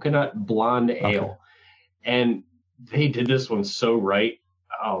coconut blonde ale, and they did this one so right.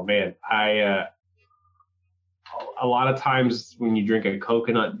 Oh man, a lot of times when you drink a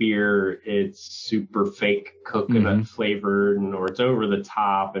coconut beer, it's super fake coconut flavored, or it's over the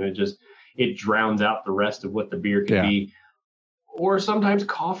top, and it drowns out the rest of what the beer could be. Or sometimes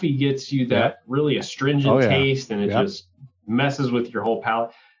coffee gets you that really astringent taste, and it just messes with your whole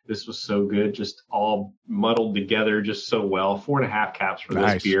palate. This was so good, just all muddled together just so well. 4.5 caps for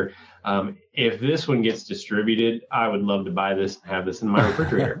this beer. If this one gets distributed, I would love to buy this and have this in my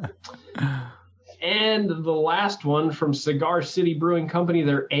refrigerator. And the last one from Cigar City Brewing Company,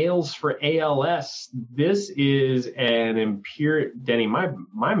 their Ales for ALS. This is an Imperial. Denny,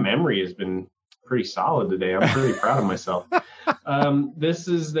 my memory has been pretty solid today. I'm pretty proud of myself. This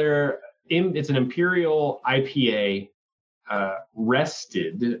is it's an Imperial IPA,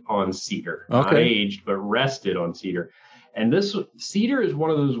 rested on cedar. Not aged, but rested on cedar. And this cedar is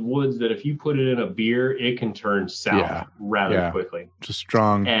one of those woods that if you put it in a beer, it can turn sour rather quickly. It's a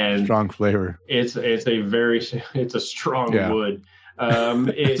strong flavor. It's a strong wood.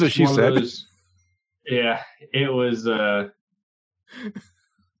 It's That's what she said. It was that.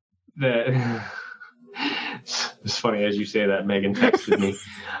 It's funny as you say that. Megan texted me.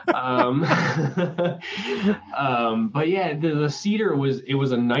 But yeah, the cedar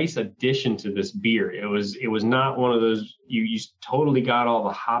was a nice addition to this beer. It was not one of those you totally got all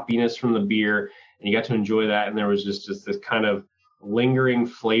the hoppiness from the beer and you got to enjoy that. And there was just this kind of lingering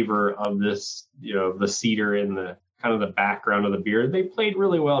flavor of this, the cedar in the kind of the background of the beer. They played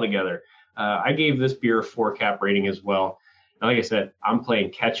really well together. I gave this beer a 4-cap rating as well. And like I said, I'm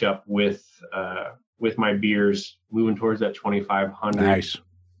playing catch up with my beers, moving towards that 2,500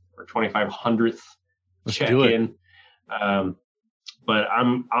 or 2,500th check in. But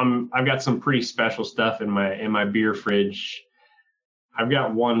I've got some pretty special stuff in my beer fridge. I've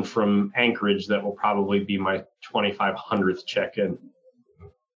got one from Anchorage that will probably be my 2,500th check in.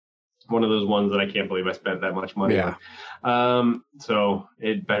 One of those ones that I can't believe I spent that much money on. So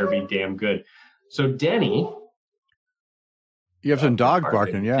it better be damn good. So Denny, you have some dog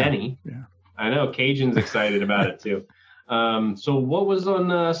barking, Denny. Yeah. I know Cajun's excited about it too. So what was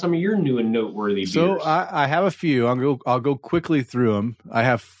on some of your new and noteworthy beers? So I have a few. I'll go quickly through them. I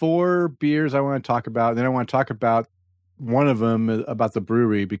have 4 beers I want to talk about. Then I want to talk about one of them about the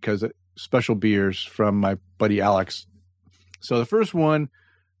brewery because special beers from my buddy Alex. So the first one,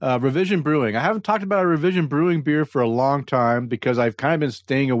 Revision Brewing. I haven't talked about a Revision Brewing beer for a long time because I've kind of been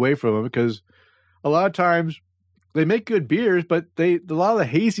staying away from them because a lot of times they make good beers, but a lot of the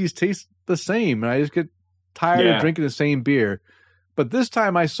hazies taste the same, and I just get tired of drinking the same beer. But this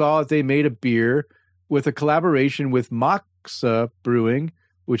time I saw that they made a beer with a collaboration with Moxa Brewing,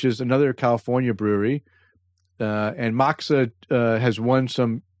 which is another California brewery. And Moxa has won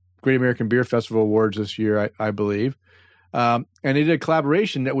some Great American Beer Festival awards this year, I believe. And they did a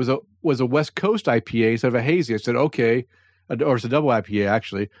collaboration that was a West Coast IPA instead of a hazy. I said, okay, or it's a double IPA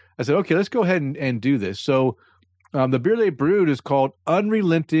actually. I said, okay, let's go ahead and do this. So the beer they brewed is called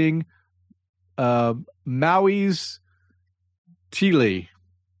Unrelenting Maui's Chile.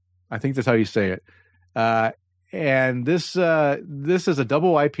 I think that's how you say it. And this is a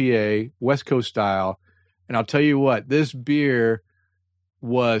double IPA, West Coast style. And I'll tell you what, this beer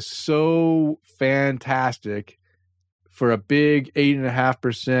was so fantastic for a big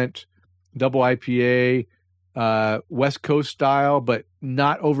 8.5% double IPA, West Coast style, but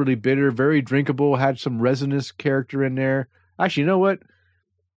not overly bitter, very drinkable, had some resinous character in there. Actually, you know what?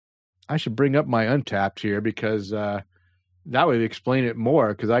 I should bring up my Untapped here because that would explain it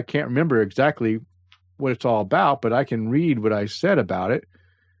more because I can't remember exactly what it's all about, but I can read what I said about it.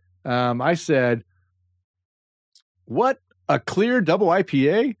 I said, what a clear double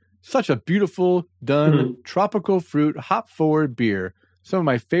IPA. Such a beautiful, done, tropical fruit, hop-forward beer. Some of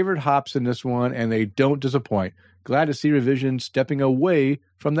my favorite hops in this one, and they don't disappoint. Glad to see Revision stepping away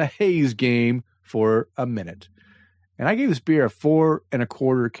from the haze game for a minute. And I gave this beer a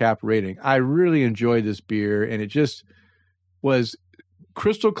 4.25 cap rating. I really enjoyed this beer, and it just was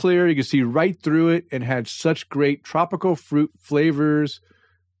crystal clear. You could see right through it and had such great tropical fruit flavors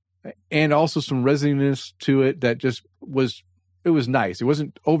and also some resininess to it that just was... It was nice. It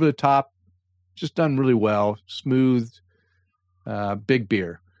wasn't over the top, just done really well, smooth, big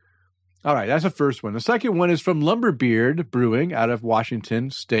beer. All right, that's the first one. The second one is from Lumberbeard Brewing out of Washington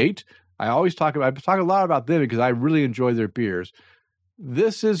State. I talk a lot about them because I really enjoy their beers.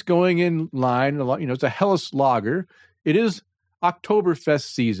 This is going in line, it's a Helles Lager. It is Oktoberfest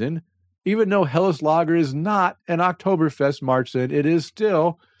season. Even though Helles Lager is not an Oktoberfest Marzen, it is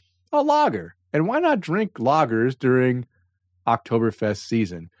still a lager. And why not drink lagers during Oktoberfest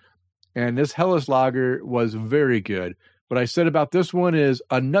season? And this Helles Lager was very good. What I said about this one is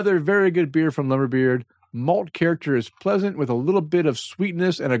another very good beer from Lumberbeard. Malt character is pleasant with a little bit of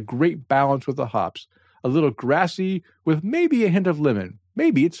sweetness and a great balance with the hops. A little grassy with maybe a hint of lemon.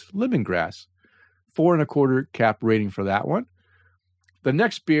 maybe it's lemongrass. 4.25 cap rating for that one. The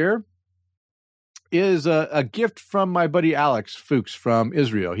next beer is a gift from my buddy Alex Fuchs from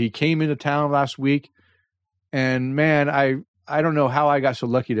Israel. He came into town last week, and man, I don't know how I got so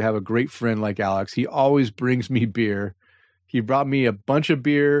lucky to have a great friend like Alex. He always brings me beer. He brought me a bunch of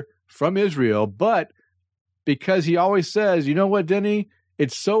beer from Israel, but because he always says, you know what, Denny,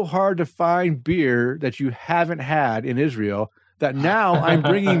 it's so hard to find beer that you haven't had in Israel that now I'm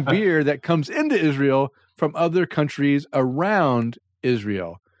bringing beer that comes into Israel from other countries around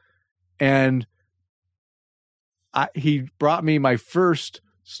Israel. And he brought me my first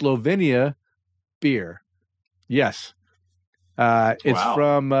Slovenia beer. Yes. It's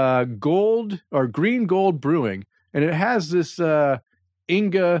from Green Gold Brewing, and it has this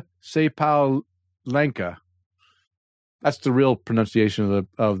Inga Sepaulenka. That's the real pronunciation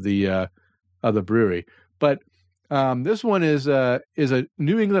of the brewery. But this one is a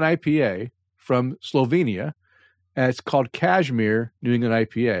New England IPA from Slovenia, and it's called Kashmir New England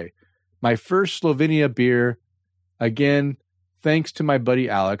IPA. My first Slovenia beer, again, thanks to my buddy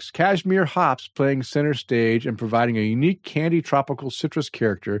Alex. Kashmir hops playing center stage and providing a unique candy tropical citrus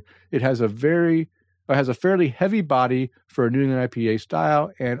character. It has a fairly heavy body for a New England IPA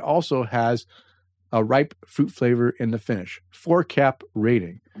style, and also has a ripe fruit flavor in the finish. 4 cap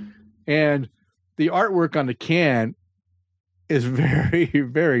rating. And the artwork on the can is very,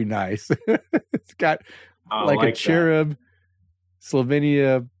 very nice. It's got like a cherub,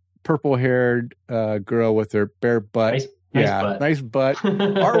 Slovenia, purple-haired girl with her bare butt. Nice butt.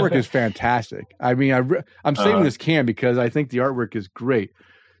 Artwork is fantastic. I mean, I'm saving this can because I think the artwork is great.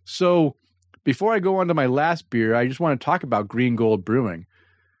 So before I go on to my last beer, I just want to talk about Green Gold Brewing.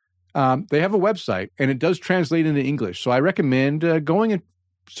 They have a website, and it does translate into English. So I recommend going and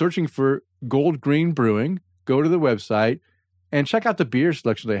searching for Gold Green Brewing. Go to the website and check out the beer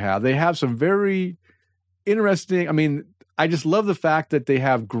selection they have. They have some very interesting. I mean, I just love the fact that they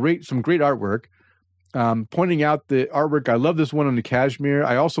have some great artwork. Pointing out the artwork, I love this one on the Kashmir.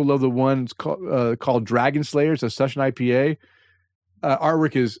 I also love the one called Dragon Slayer. It's a session IPA.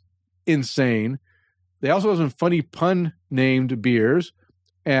 Artwork is insane. They also have some funny pun named beers.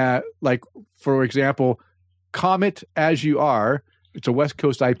 Like, for example, Comet As You Are. It's a West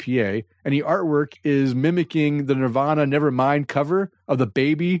Coast IPA. And the artwork is mimicking the Nirvana Nevermind cover of the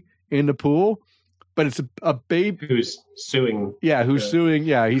baby in the pool. But it's a baby who's suing. Yeah, suing.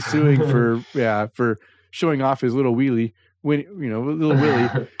 Yeah, he's suing for showing off his little wheelie, little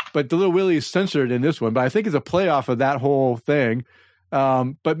Willie. But the little Willie is censored in this one. But I think it's a playoff of that whole thing.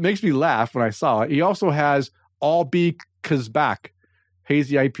 But makes me laugh when I saw it. He also has All Be Kazbak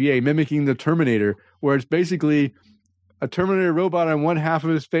hazy IPA, mimicking the Terminator, where it's basically a Terminator robot on one half of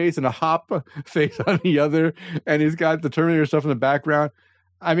his face and a hop face on the other, and he's got the Terminator stuff in the background.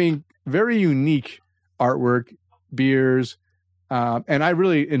 I mean, very unique artwork, beers, and I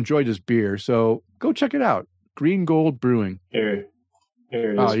really enjoyed this beer. So go check it out. Green Gold Brewing. Here it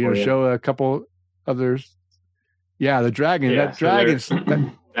is. Oh, you want to show a couple others? Yeah, the dragon. Yeah, that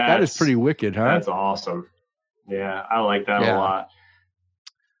dragon. That is pretty wicked, huh? That's awesome. Yeah, I like that a lot.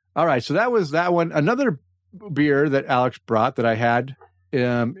 All right, so that was that one. Another beer that Alex brought that I had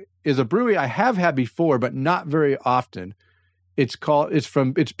is a brewery I have had before, but not very often. It's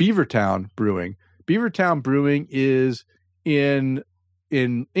Beavertown Brewing. Beavertown Brewing is in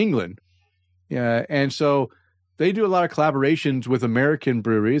England. And so they do a lot of collaborations with American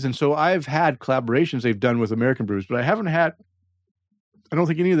breweries. And so I've had collaborations they've done with American breweries, but I don't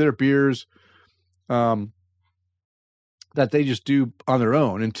think any of their beers that they just do on their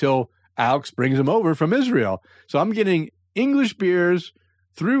own until Alex brings them over from Israel. So I'm getting English beers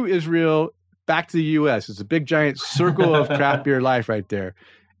through Israel back to the U.S. It's a big, giant circle of craft beer life right there.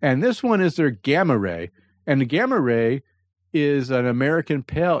 And this one is their Gamma Ray. And the Gamma Ray is an American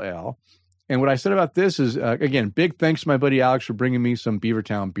pale ale. And what I said about this is, again, big thanks to my buddy Alex for bringing me some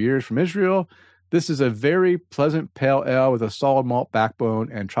Beavertown beers from Israel. This is a very pleasant pale ale with a solid malt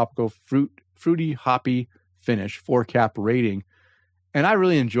backbone and tropical fruity, hoppy finish, 4 cap rating. And I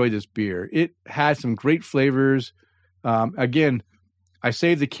really enjoyed this beer. It has some great flavors. Again, I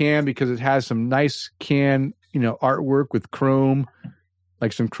saved the can because it has some nice can, artwork with chrome,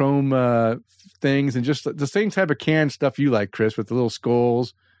 like some chrome things, and just the same type of can stuff you like, Chris, with the little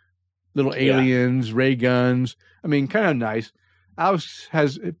skulls, little aliens, ray guns. I mean, kind of nice. Alex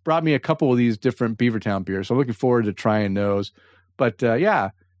has brought me a couple of these different Beavertown beers, so I'm looking forward to trying those. But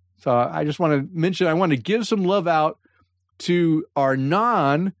so I just want to mention, I want to give some love out to our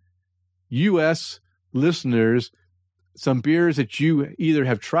non-U.S. listeners, some beers that you either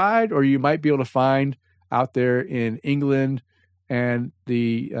have tried or you might be able to find out there in England and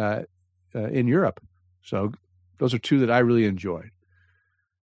the in Europe. So those are two that I really enjoyed.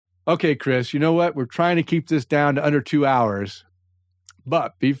 Okay, Chris, you know what? We're trying to keep this down to under 2 hours,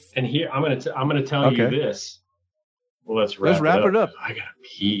 but and here I'm gonna tell you this. Well, let's wrap it up. I gotta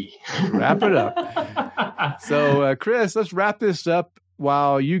pee. Wrap it up. So, Chris, let's wrap this up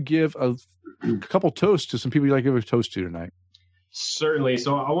while you give a couple toasts to some people you'd like to give a toast to tonight. Certainly.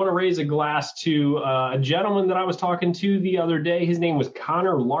 So I want to raise a glass to a gentleman that I was talking to the other day. His name was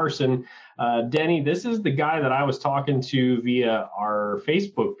Connor Larson. Denny, this is the guy that I was talking to via our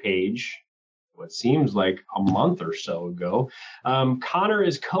Facebook page, what seems like a month or so ago. Connor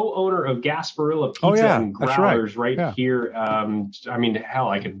is co-owner of Gasparilla Pizza and Growlers right here. I mean, hell,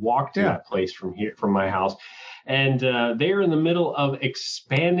 I could walk to that place from my house. And they are in the middle of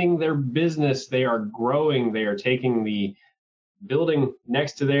expanding their business. They are growing. They are taking the building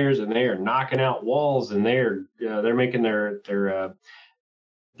next to theirs and they are knocking out walls, and they're making their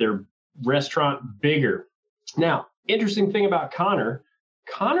restaurant bigger. Now, interesting thing about Connor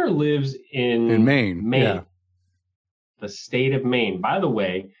lives in Maine. Yeah. The state of Maine. By the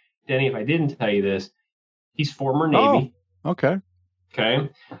way, Denny, if I didn't tell you this, he's former Navy. Oh, okay.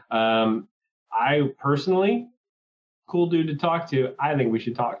 I personally, cool dude to talk to. I think we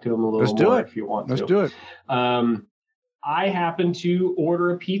should talk to him a little more if you want to. Let's do it. I happened to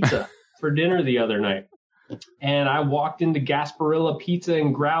order a pizza for dinner the other night, and I walked into Gasparilla Pizza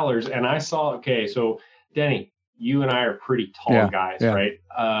and Growlers, and I saw, so Denny, you and I are pretty tall guys, right?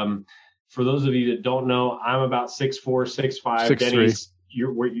 For those of you that don't know, I'm about 6'4", 6'5".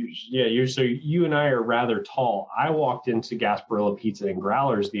 Denny's, so you and I are rather tall. I walked into Gasparilla Pizza and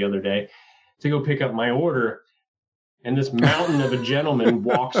Growlers the other day to go pick up my order, and this mountain of a gentleman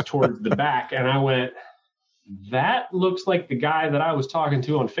walks towards the back, and I went, that looks like the guy that I was talking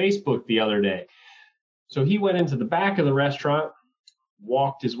to on Facebook the other day. So he went into the back of the restaurant,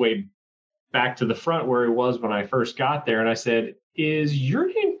 walked his way back to the front where he was when I first got there. And I said, is your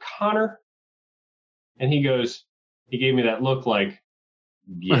name Connor? And he gave me that look like,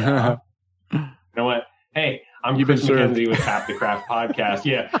 yeah. And I went, hey, I'm Chris McKenzie with Tap the Craft Podcast.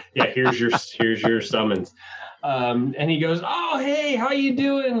 Yeah. Here's your summons. And he goes, oh, hey, how you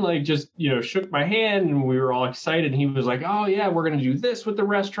doing? Like, just, shook my hand, and we were all excited. And he was like, oh yeah, we're going to do this with the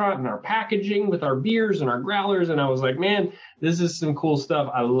restaurant and our packaging with our beers and our growlers. And I was like, man, this is some cool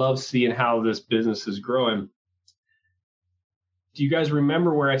stuff. I love seeing how this business is growing. Do you guys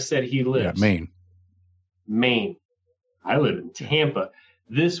remember where I said he lives? Yeah, Maine. I live in Tampa.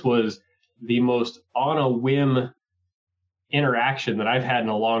 This was the most on a whim interaction that I've had in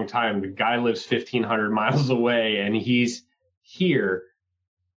a long time. The guy lives 1,500 miles away, and he's here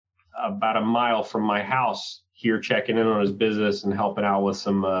about a mile from my house, here checking in on his business and helping out with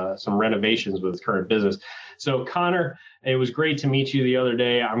some renovations with his current business. So Connor, it was great to meet you the other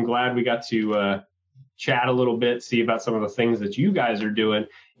day. I'm glad we got to chat a little bit, see about some of the things that you guys are doing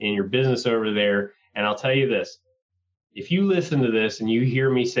in your business over there. And I'll tell you this, if you listen to this and you hear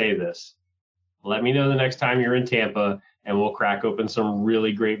me say this, let me know the next time you're in Tampa, and we'll crack open some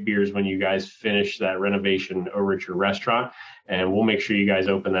really great beers when you guys finish that renovation over at your restaurant. And we'll make sure you guys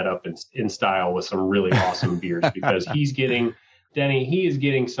open that up in style with some really awesome beers, because he is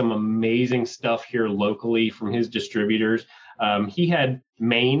getting some amazing stuff here locally from his distributors. He had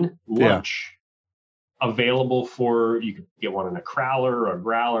Maine lunch available you could get one in a crowler or a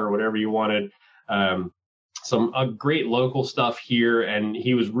growler or whatever you wanted. Some great local stuff here. And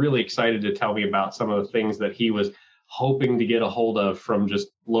he was really excited to tell me about some of the things that he was hoping to get a hold of from just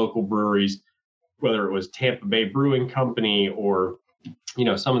local breweries, whether it was Tampa Bay Brewing Company or,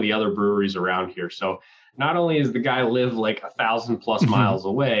 some of the other breweries around here. So not only is the guy live like 1,000+ miles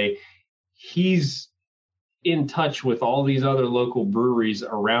away, he's in touch with all these other local breweries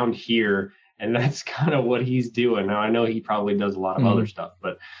around here. And that's kind of what he's doing. Now, I know he probably does a lot of other stuff,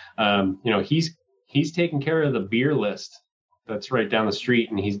 but, he's taking care of the beer list that's right down the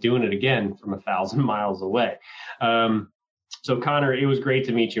street, and he's doing it again from 1,000 miles away. So Connor, it was great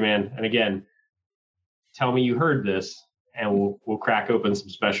to meet you, man. And again, tell me you heard this, and we'll crack open some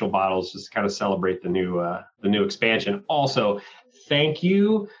special bottles just to kind of celebrate the new expansion. Also, thank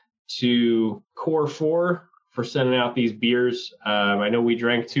you to Core 4 for sending out these beers. I know we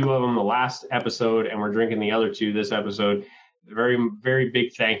drank 2 of them the last episode, and we're drinking the other 2 this episode. Very, very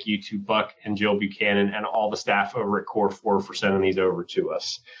big thank you to Buck and Jill Buchanan and all the staff over at Core 4 for sending these over to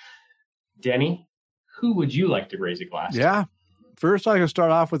us. Denny, who would you like to raise a glass to? Yeah. First, I can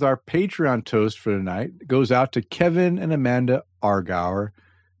start off with our Patreon toast for tonight. It goes out to Kevin and Amanda Argauer.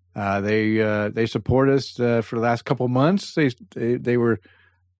 They support us for the last couple months. They were,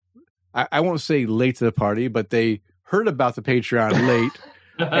 I won't say late to the party, but they heard about the Patreon late,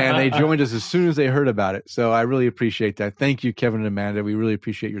 and they joined us as soon as they heard about it. So I really appreciate that. Thank you, Kevin and Amanda. We really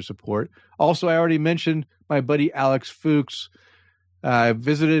appreciate your support. Also, I already mentioned my buddy Alex Fuchs. I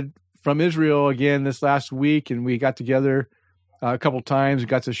visited from Israel again this last week, and we got together a couple times. We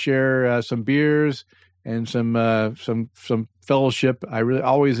got to share some beers and some fellowship. I really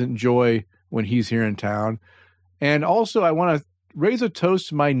always enjoy when he's here in town. And also, I want to raise a toast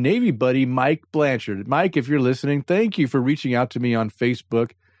to my Navy buddy, Mike Blanchard. Mike, if you're listening, thank you for reaching out to me on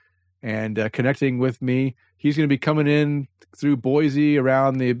Facebook and connecting with me. He's going to be coming in through Boise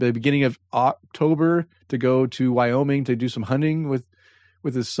around the beginning of October to go to Wyoming to do some hunting with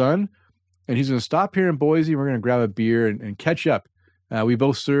his son. And he's going to stop here in Boise. We're going to grab a beer and catch up. We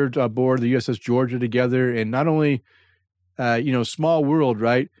both served aboard the USS Georgia together. And not only, small world,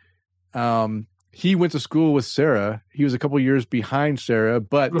 right? He went to school with Sarah. He was a couple years behind Sarah,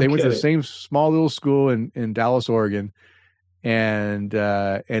 but they went to the same small little school in Dallas, Oregon. And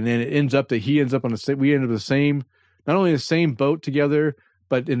then it ends up that we end up the same, not only the same boat together,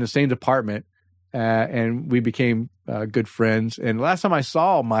 but in the same department. And we became good friends. And last time I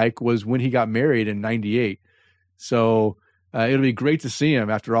saw Mike was when he got married in 98. So it'll be great to see him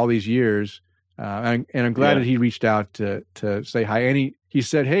after all these years. And I'm glad that he reached out to say hi. And he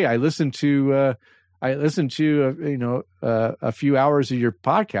said, "Hey, I listened to a few hours of your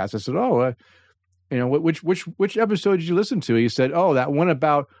podcast." I said, "Oh, which episode did you listen to?" He said, "Oh, that one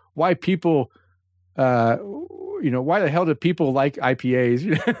about why people, why the hell do people like IPAs?"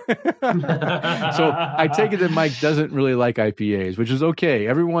 So I take it that Mike doesn't really like IPAs, which is okay.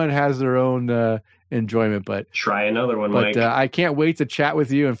 Everyone has their own enjoyment, but try another one, Mike. I can't wait to chat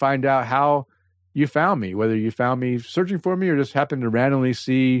with you and find out how you found me, whether you found me searching for me or just happened to randomly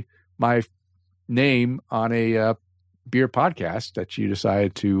see my name on a beer podcast that you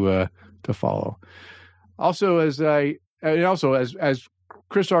decided to follow. Also, as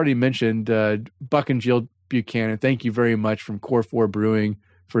Chris already mentioned, Buck and Jill Buchanan, thank you very much from Core 4 Brewing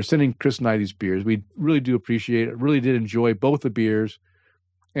for sending Chris and I these beers. We really do appreciate it. Really did enjoy both the beers.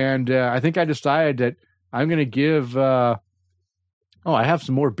 And I think I decided that I'm going to give I have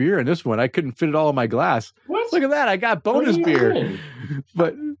some more beer in this one. I couldn't fit it all in my glass. What? Look at that. I got bonus beer.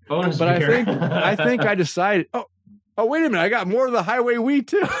 But beer. I think I decided, oh, wait a minute. I got more of the Highway Wheat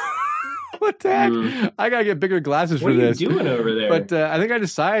too. What the heck? I got to get bigger glasses for this. What are you doing over there? But I think I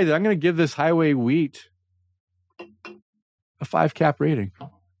decided I'm going to give this Highway Wheat a 5 cap rating.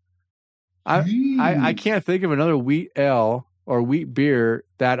 I can't think of another wheat ale or wheat beer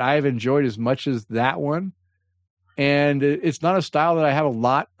that I've enjoyed as much as that one. And it's not a style that I have a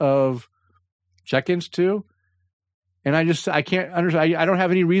lot of check-ins to. And I can't understand. I don't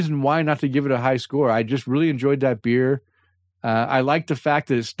have any reason why not to give it a high score. I just really enjoyed that beer. I like the fact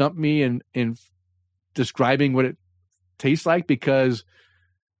that it stumped me in describing what it tastes like, because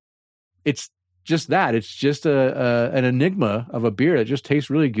it's just that. It's just an enigma of a beer that just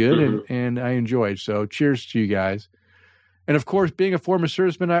tastes really good, and I enjoyed. So cheers to you guys. And of course, being a former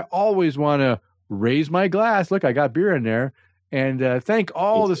serviceman, I always want to raise my glass. Look, I got beer in there. And thank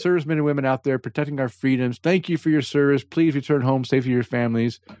all the servicemen and women out there protecting our freedoms. Thank you for your service. Please return home safe to your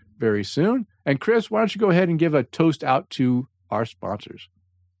families very soon. And Chris, why don't you go ahead and give a toast out to our sponsors?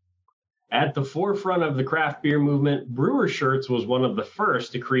 At the forefront of the craft beer movement, Brewer Shirts was one of the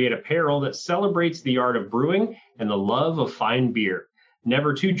first to create apparel that celebrates the art of brewing and the love of fine beer.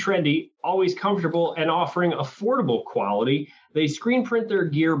 Never too trendy, always comfortable, and offering affordable quality, they screen print their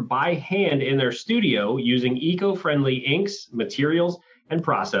gear by hand in their studio using eco-friendly inks, materials, and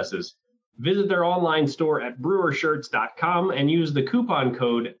processes. Visit their online store at brewershirts.com and use the coupon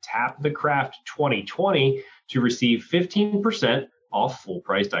code TAPTHECRAFT2020 to receive 15% off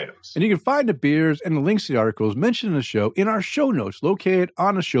full-priced items. And you can find the beers and the links to the articles mentioned in the show in our show notes located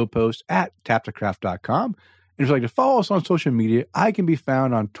on the show post at tapthecraft.com. And if you'd like to follow us on social media, I can be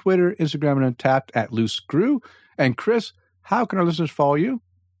found on Twitter, Instagram, and Untappd at Loose Screw. And Chris, how can our listeners follow you?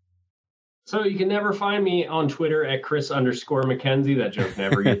 So you can never find me on Twitter at Chris_McKenzie. That joke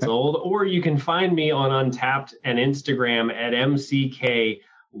never gets old. Or you can find me on Untappd and Instagram at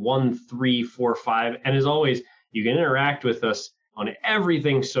MCK1345. And as always, you can interact with us on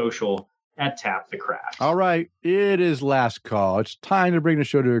everything social at Tap the Craft. All right. It is last call. It's time to bring the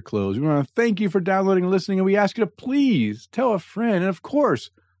show to a close. We want to thank you for downloading and listening, and we ask you to please tell a friend. And of course,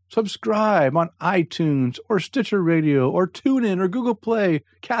 subscribe on iTunes or Stitcher Radio or TuneIn or Google Play,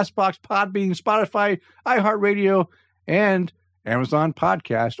 CastBox, Podbean, Spotify, iHeartRadio, and Amazon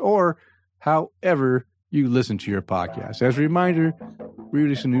Podcast, or however you listen to your podcast. As a reminder, we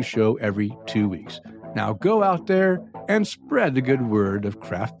release a new show every 2 weeks. Now go out there and spread the good word of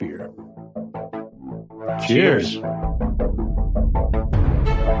craft beer. Cheers.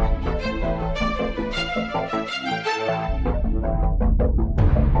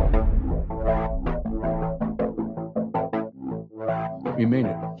 We made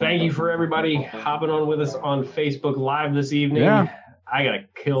it. Thank you for everybody hopping on with us on Facebook Live this evening. Yeah. I gotta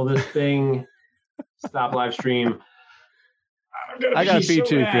kill this thing. Stop live stream. I got to pee so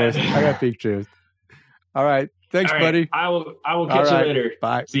too, bad. Chris. I got to pee too. All right. Thanks, All right, buddy. I will All catch you right. later.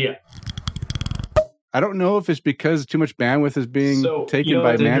 Bye. See ya. I don't know if it's because too much bandwidth is being So, taken you know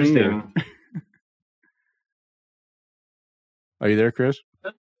by what's Manny. Or... interesting? Are you there, Chris?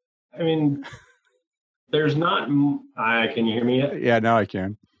 I mean, there's not. Can you hear me yet? Yeah, now I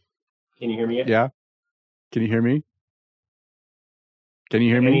can. Can you hear me yet? Yeah. Can you hear me? Can you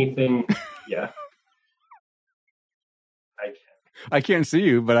hear me? Anything? Yeah. I can't see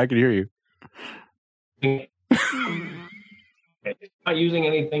you, but I can hear you. Not using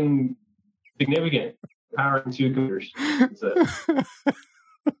anything significant. Powering two computers. That's it.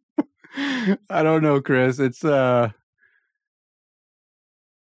 I don't know, Chris. It's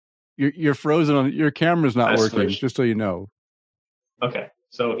you're frozen on your camera's not I working, switched. just so you know. Okay.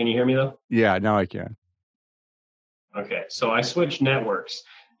 So can you hear me though? Yeah, now I can. Okay. So I switched networks.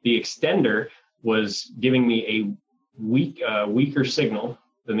 The extender was giving me a weaker signal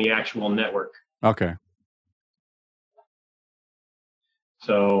than the actual network. Okay.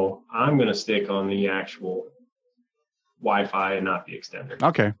 So I'm going to stick on the actual Wi-Fi and not the extender.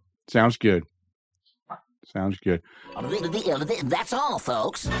 Okay. Sounds good. Sounds good. That's all,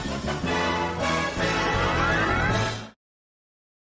 folks.